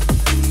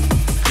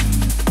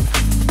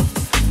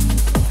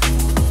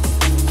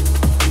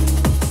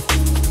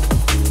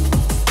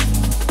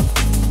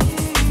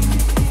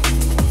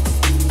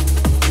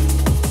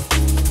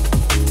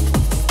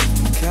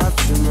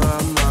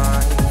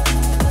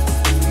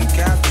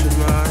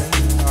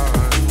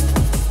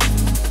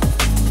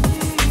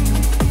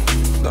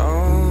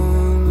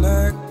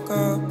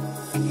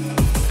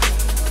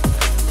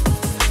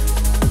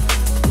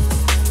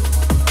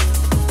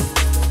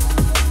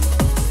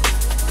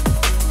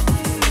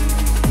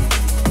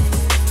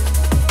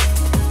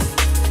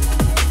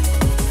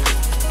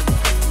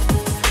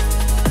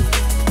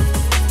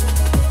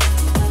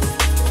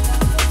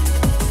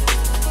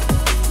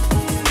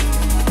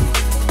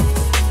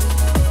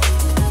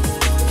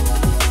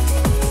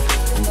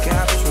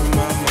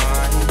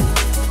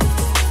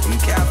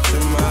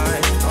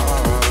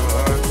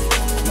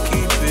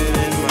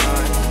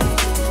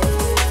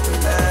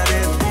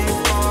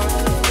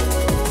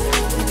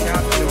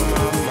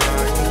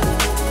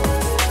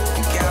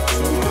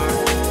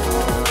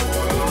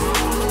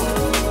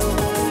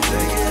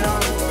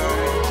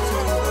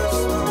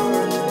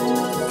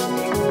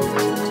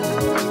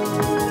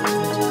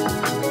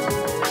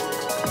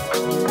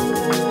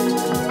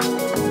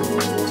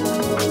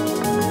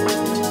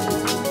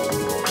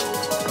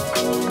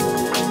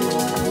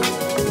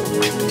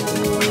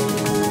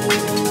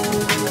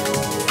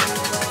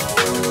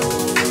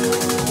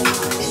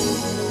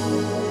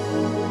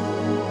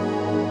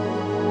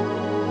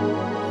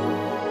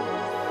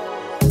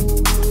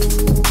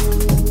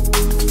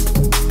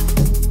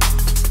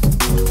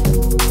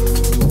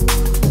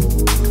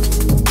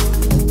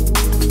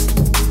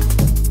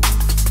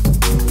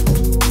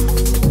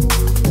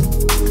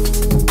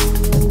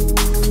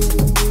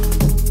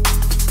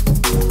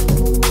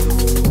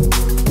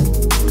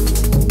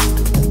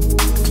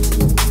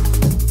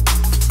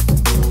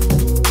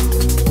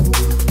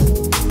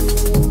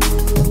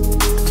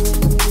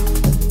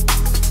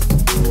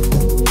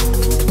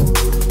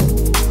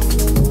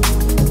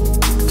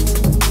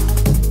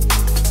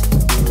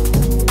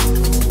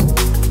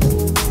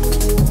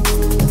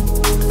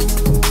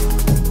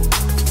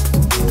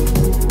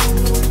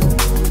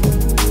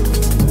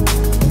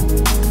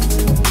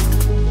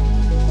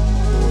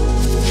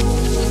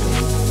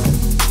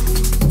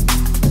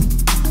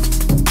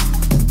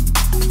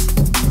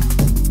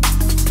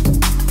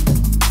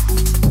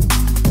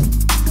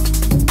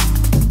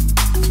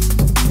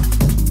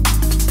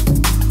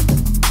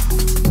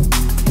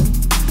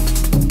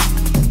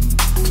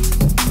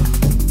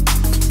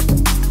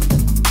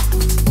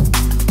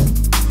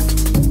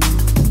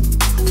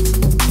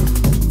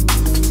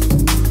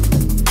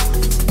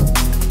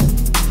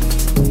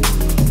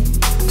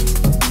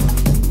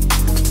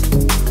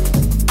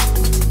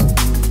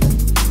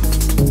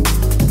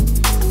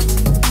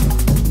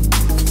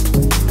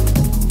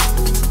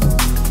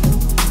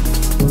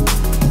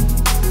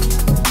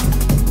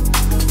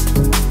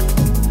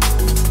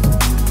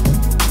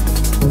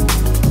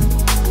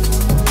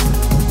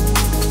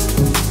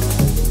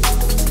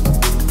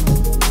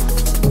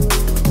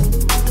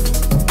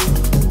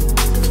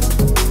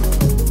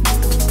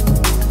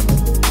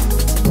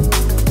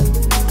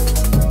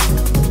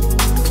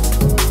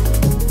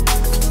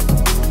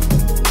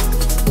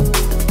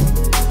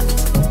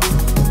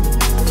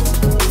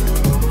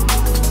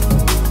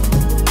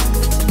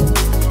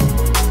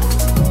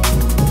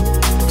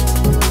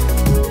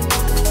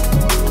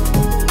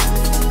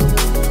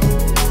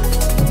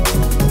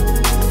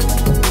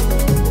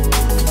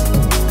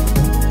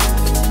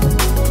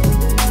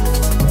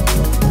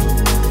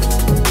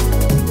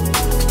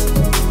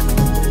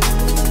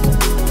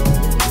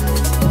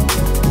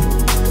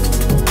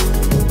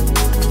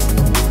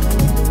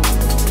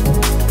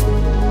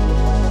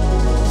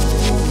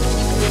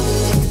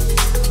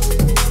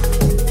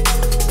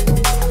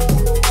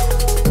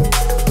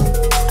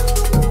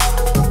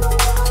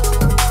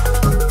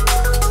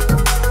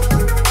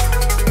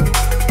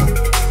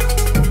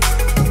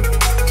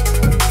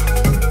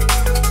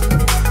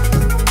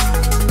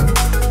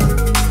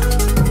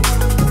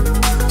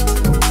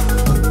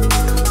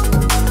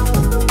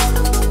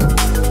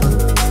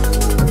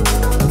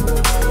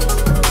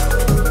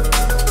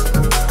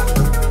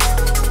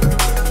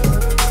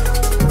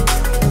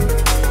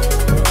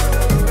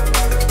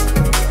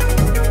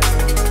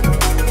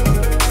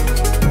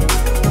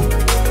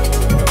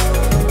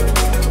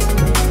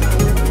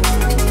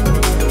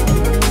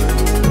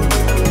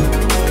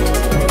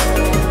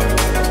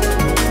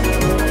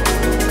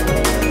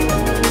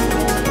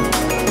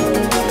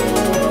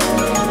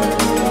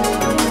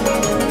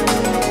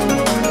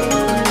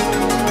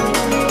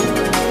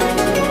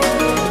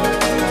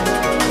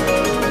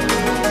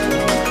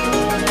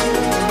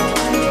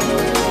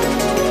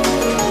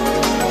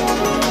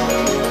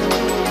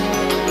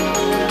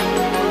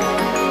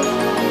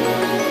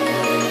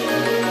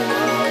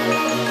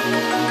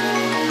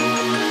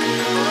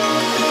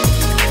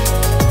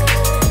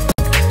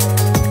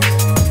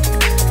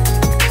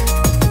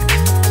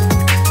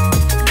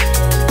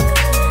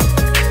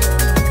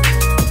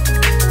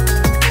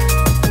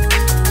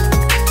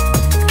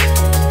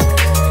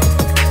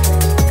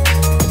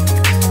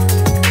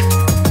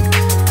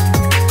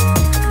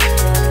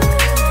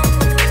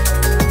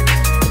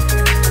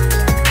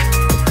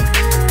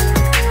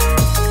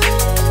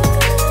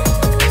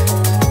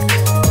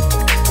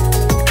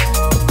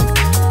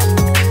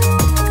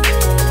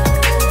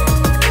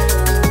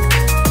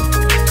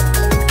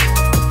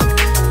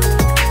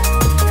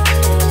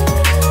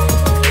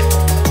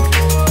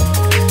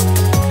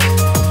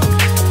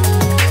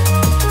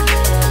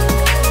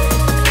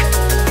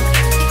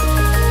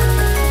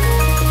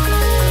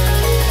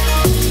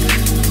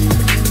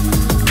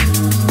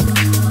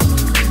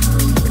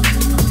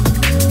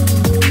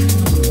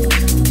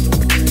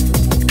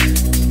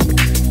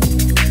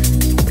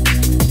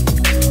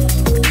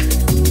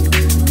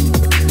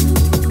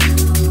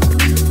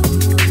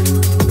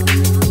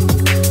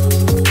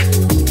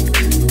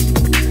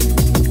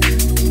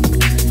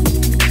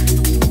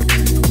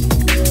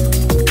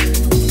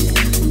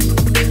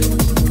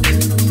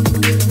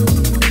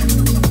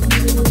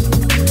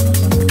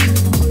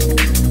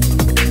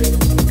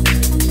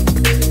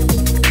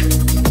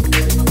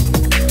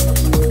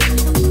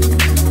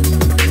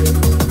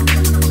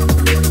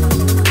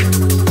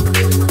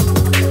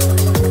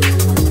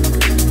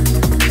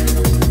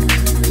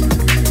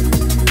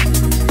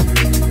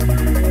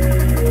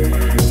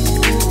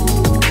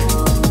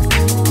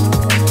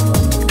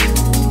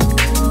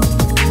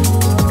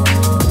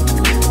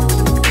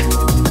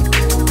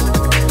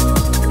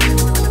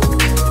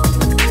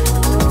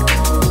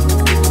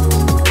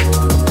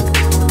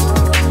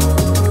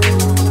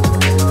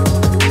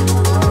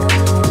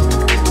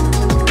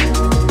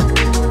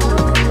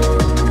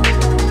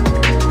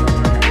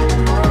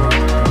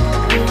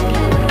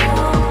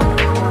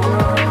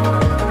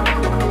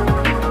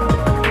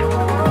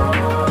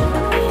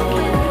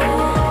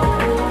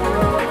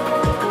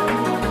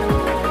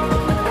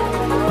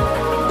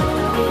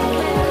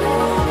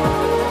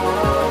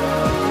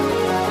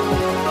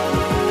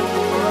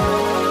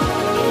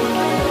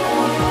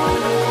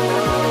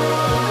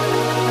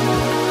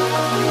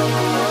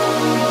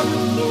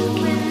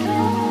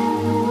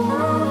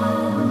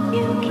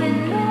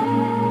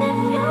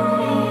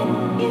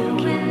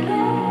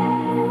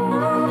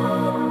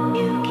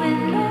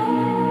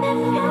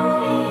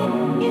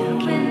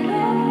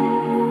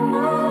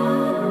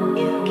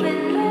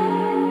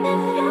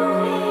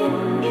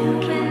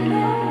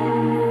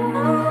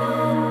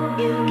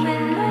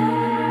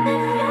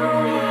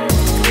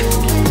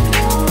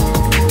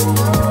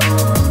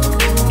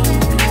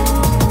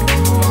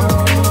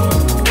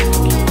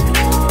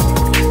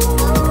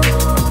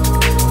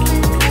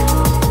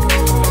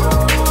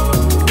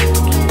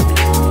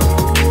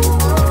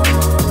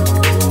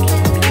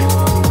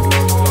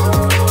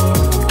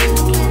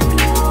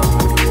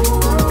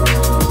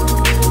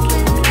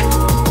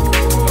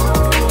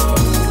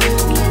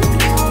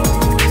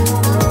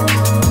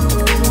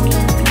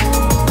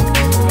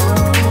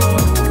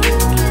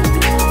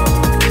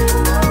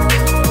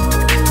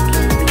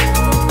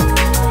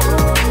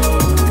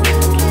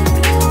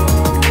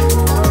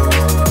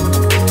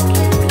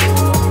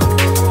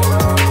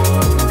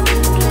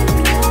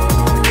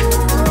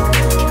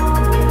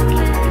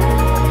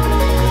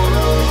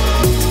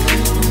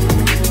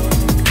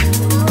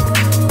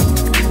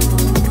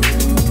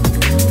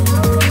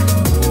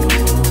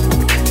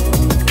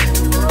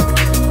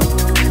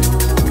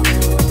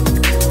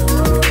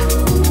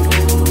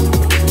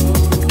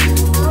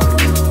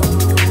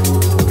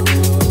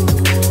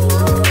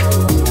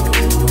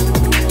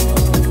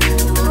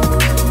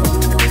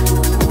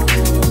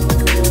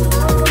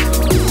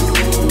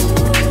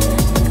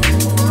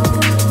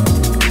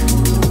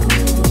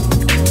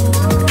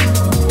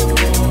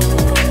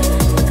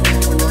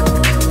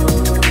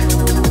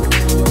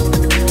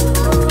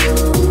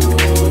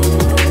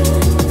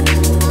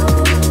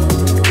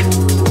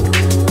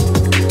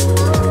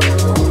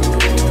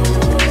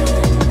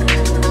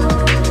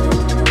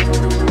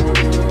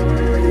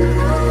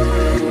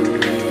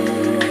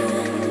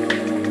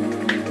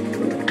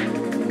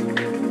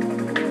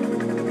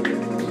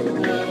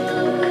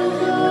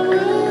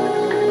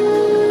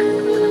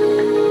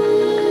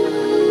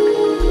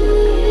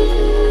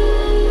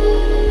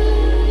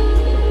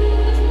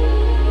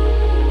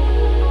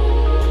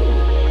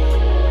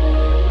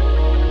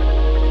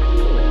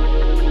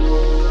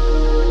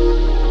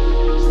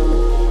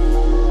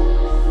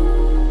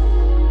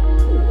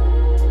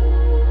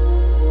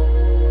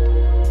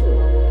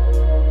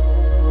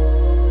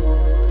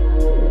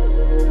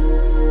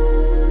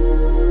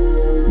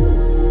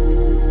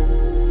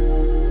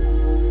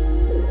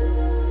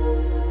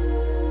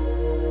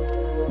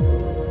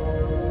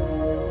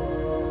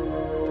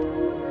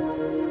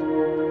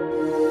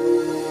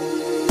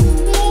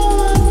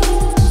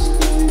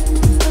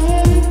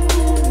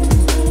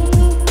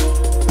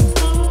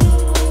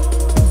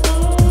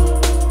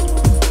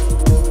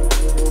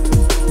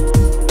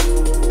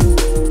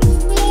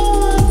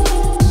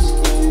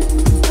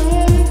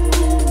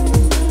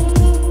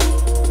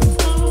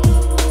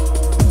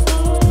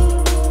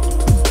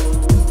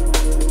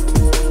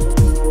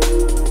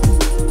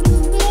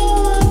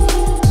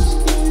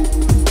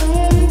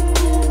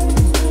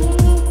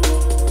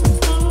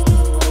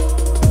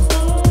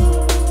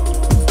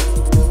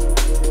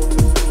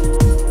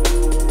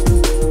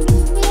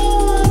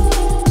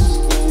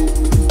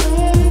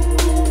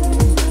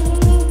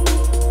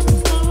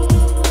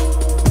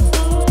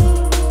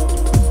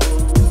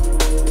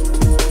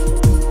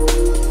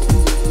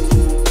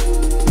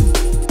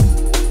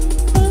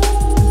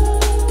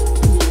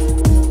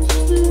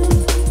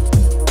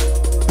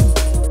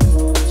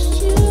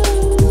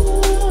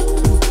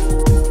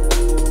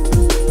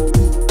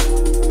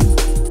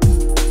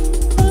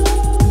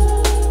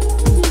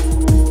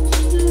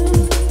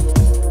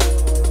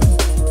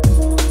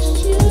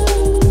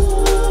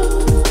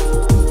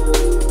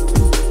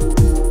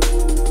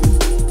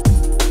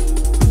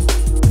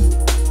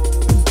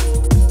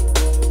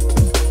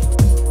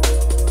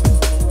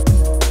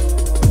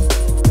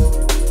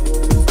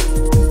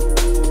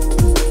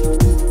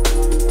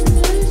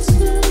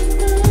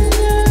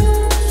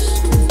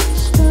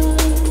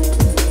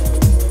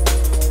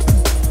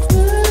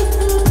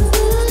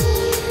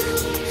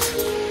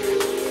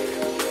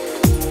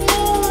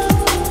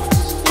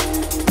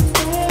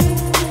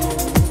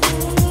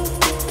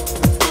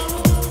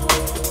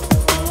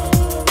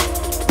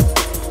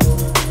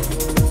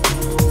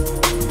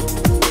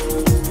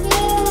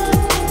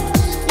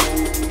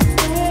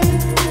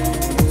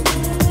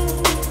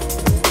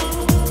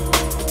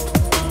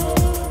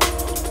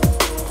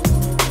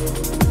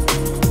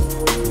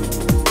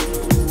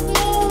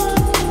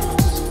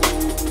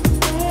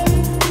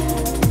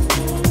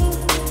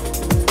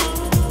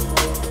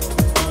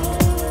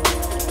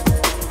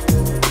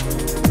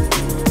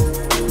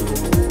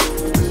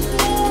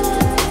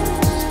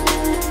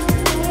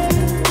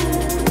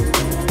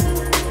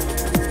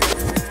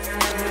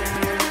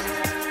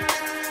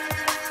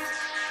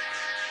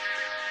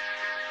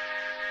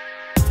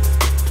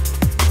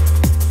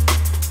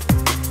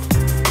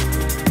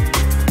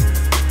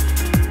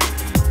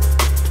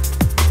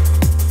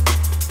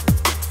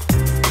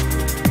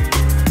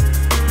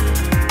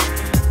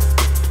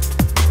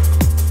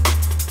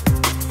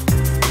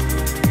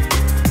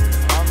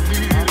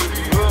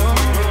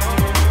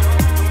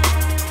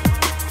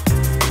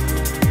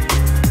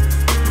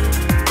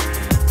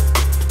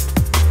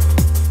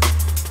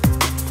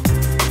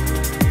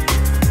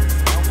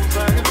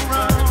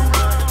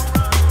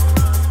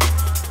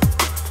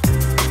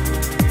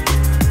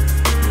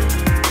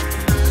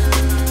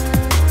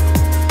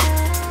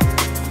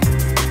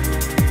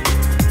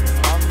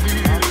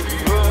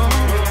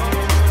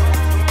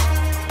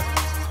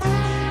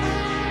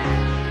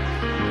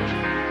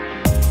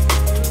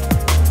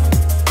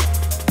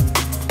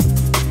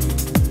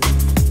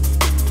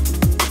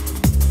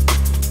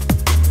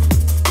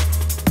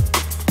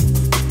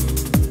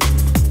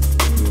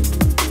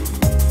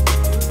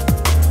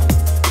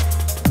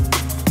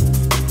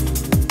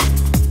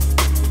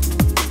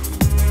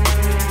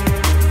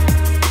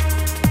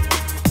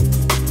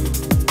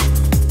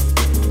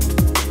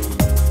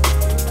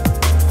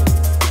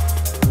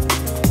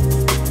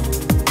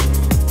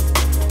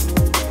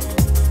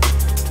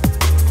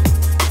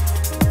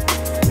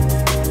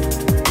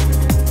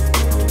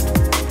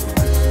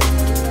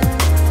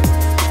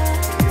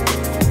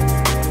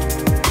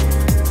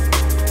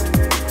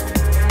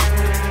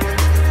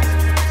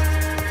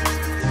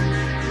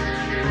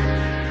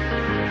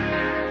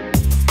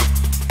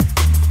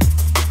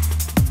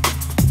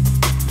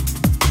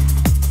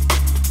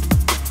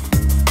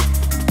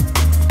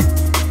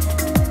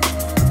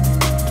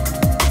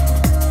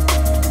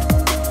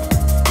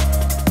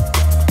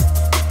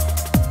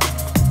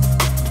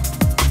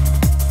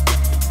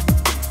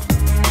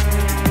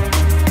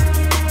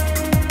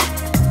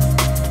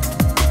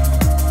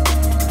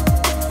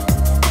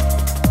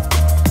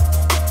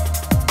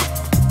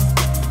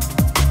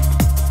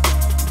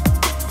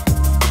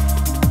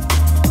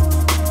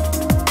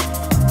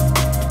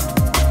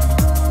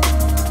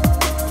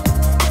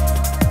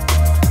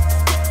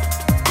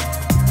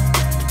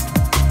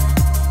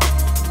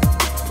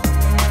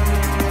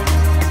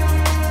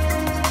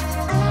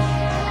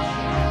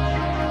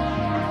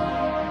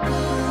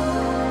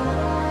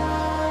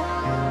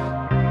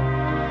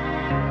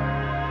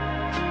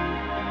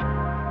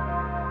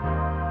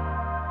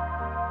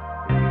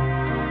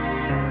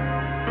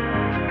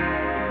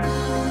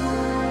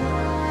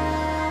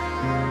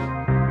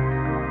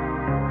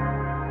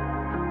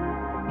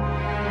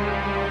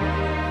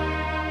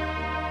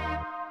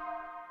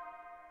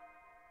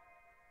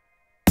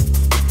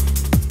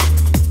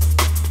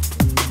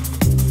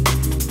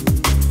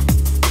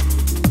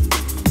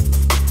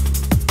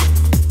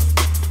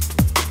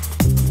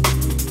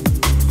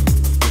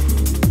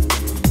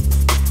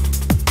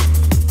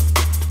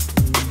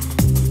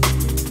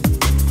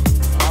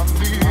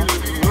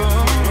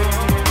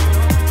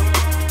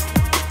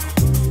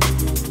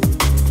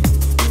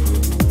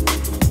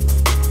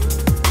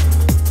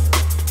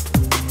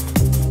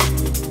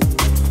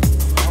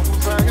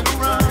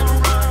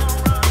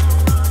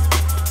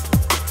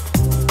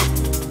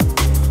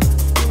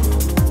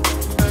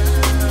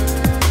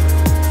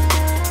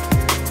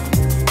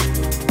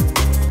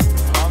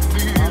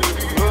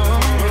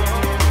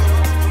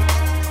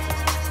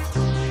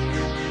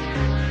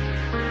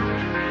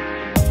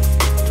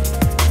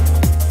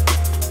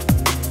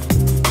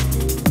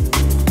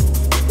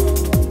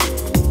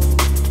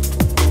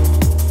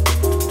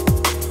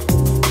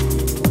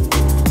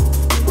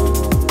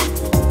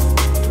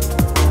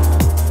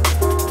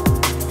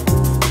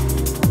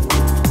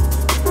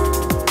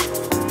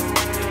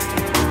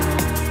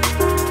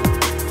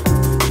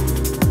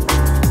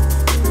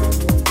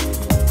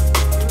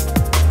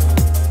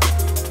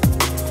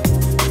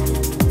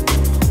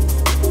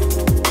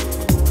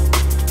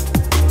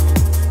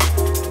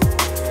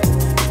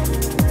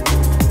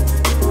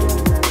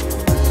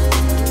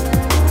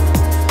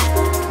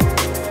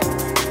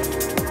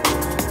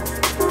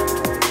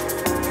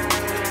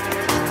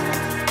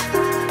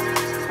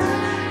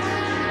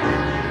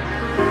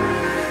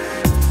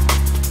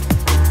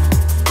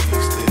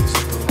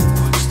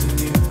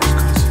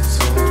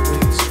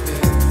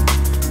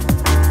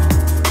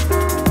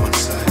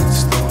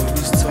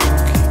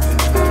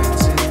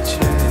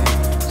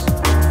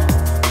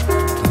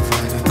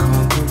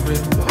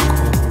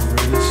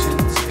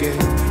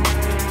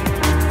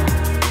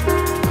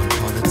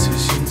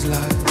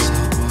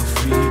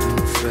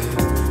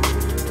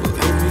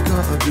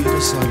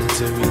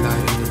 solitary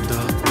light in the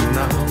dark, and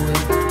I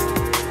will.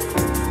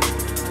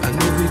 And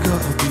if we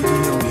gotta be the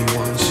only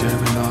one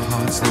sharing our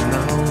hearts, then I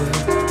will.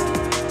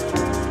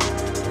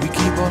 We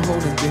keep on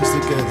holding things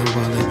together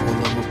while they pull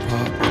them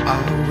apart, but I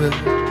will.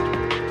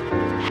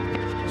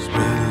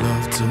 Spread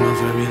love to my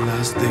very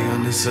last day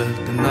on this earth,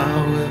 then I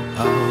will.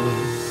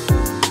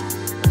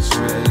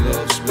 Spread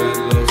love, spread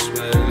love,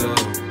 spread love.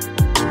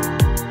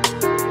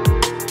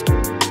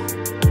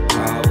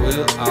 I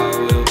will.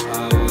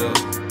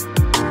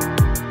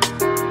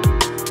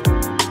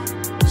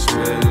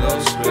 Spread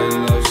love, spread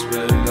love,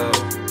 spread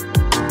love.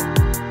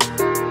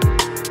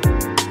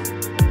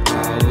 I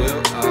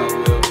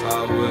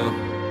will.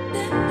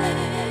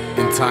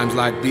 In times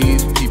like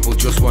these, people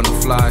just wanna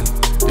fly.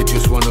 They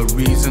just want a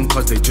reason,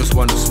 cause they just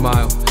wanna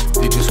smile.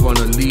 They just want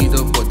a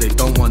leader, but they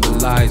don't want the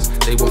lies.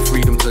 They want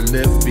freedom to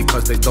live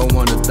because they don't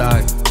wanna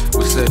die.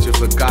 We're searching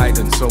for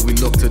guidance, so we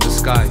look to the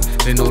sky.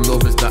 They know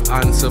love is the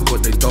answer,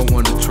 but they don't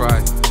wanna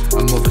try.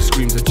 A mother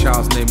screams a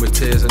child's name with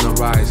tears in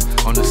her eyes.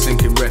 On a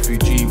sinking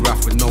refugee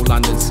raft with no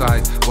land in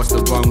sight. What's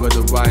the wrong or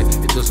the right?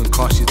 It doesn't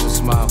cost you to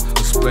smile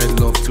or spread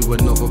love to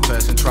another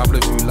person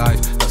traveling through life.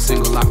 That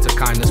single act of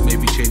kindness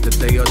maybe change the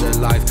day of their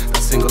life.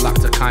 That single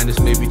act of kindness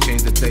maybe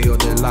change the day of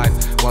their life.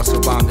 While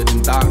surrounded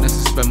in darkness,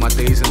 I spend my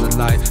days in the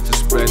light. To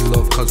spread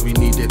love cause we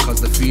need it, cause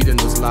they're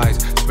feeding us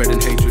lies. Spreading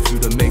hatred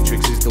through the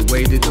matrix is the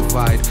way they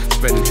divide.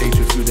 Spreading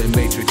hatred through their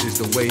matrix is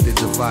the way they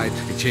divide.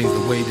 It changed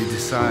the way they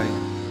decide.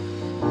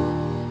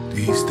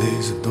 These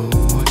days I don't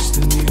watch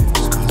the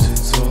news, cause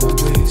it's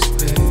always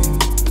pain.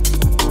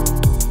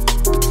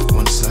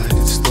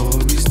 One-sided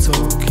stories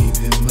told,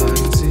 keeping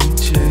minds in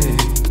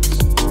chains.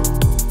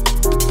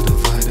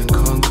 Divide and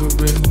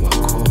conquering while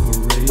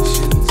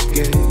corporations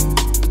gain.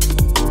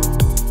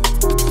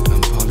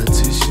 And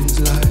politicians'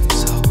 lies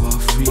help our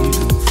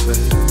freedom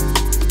fail.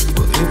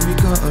 But if we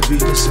gotta be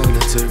the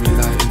solitary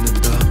light in the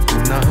dark,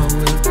 then I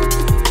will.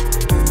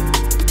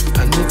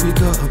 And if we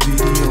gotta be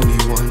the only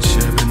one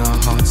sharing our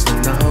hearts,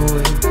 then I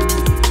will.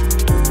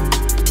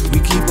 We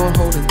keep on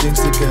holding things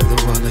together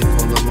while they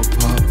pull them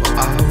apart, but I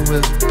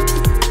will.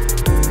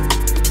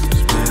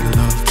 Spread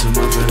love to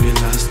my very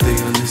last day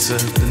on this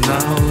earth, then I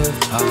will.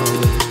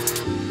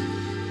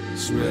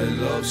 Spread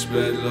love,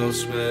 spread love,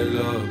 spread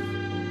love.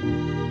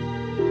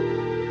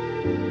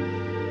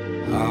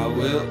 I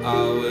will.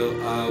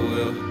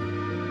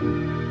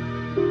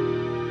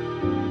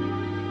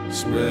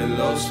 Spread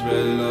love,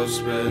 spread love,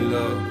 spread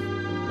love.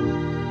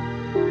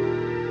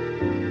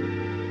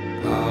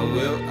 I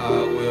will.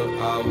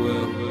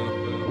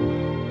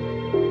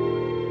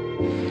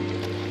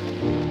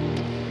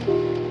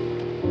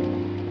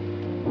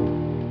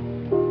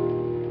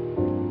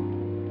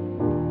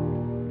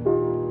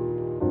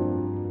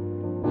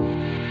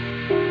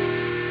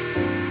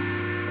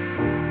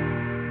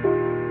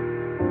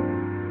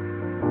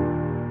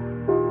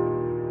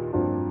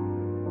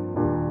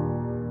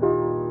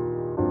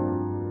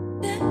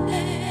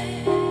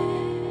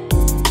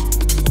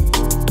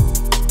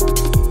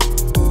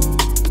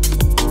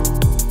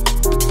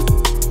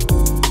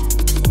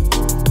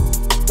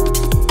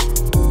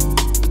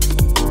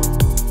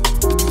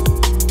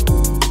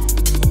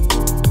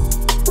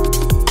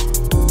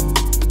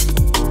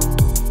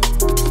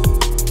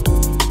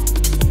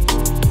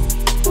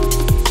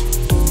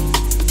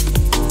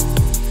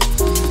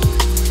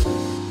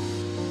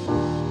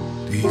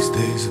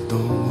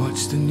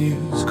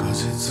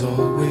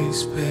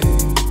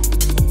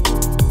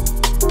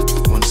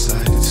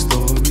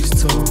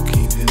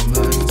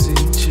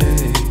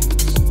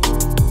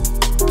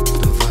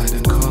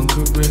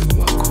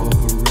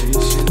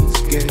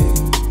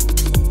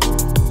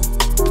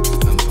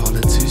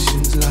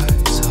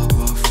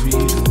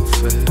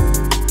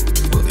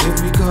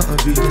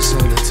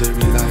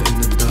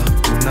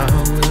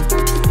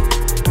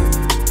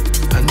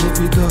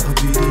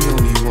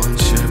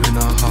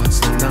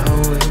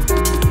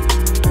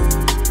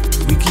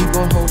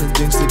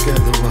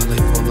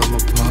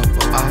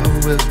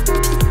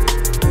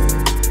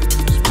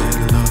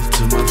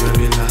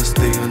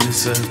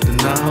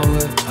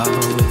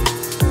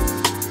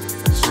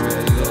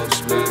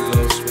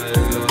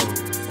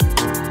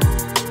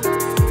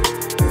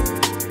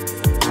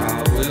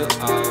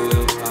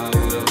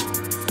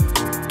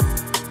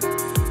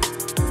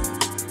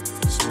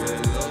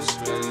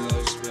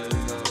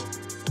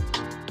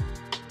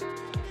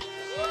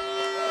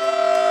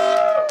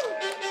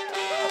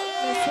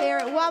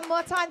 One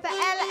more time for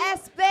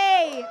LSB.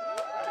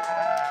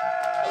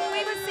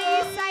 We will see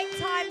you same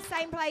time,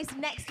 same place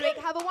next week.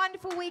 Have a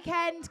wonderful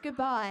weekend.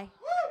 Goodbye.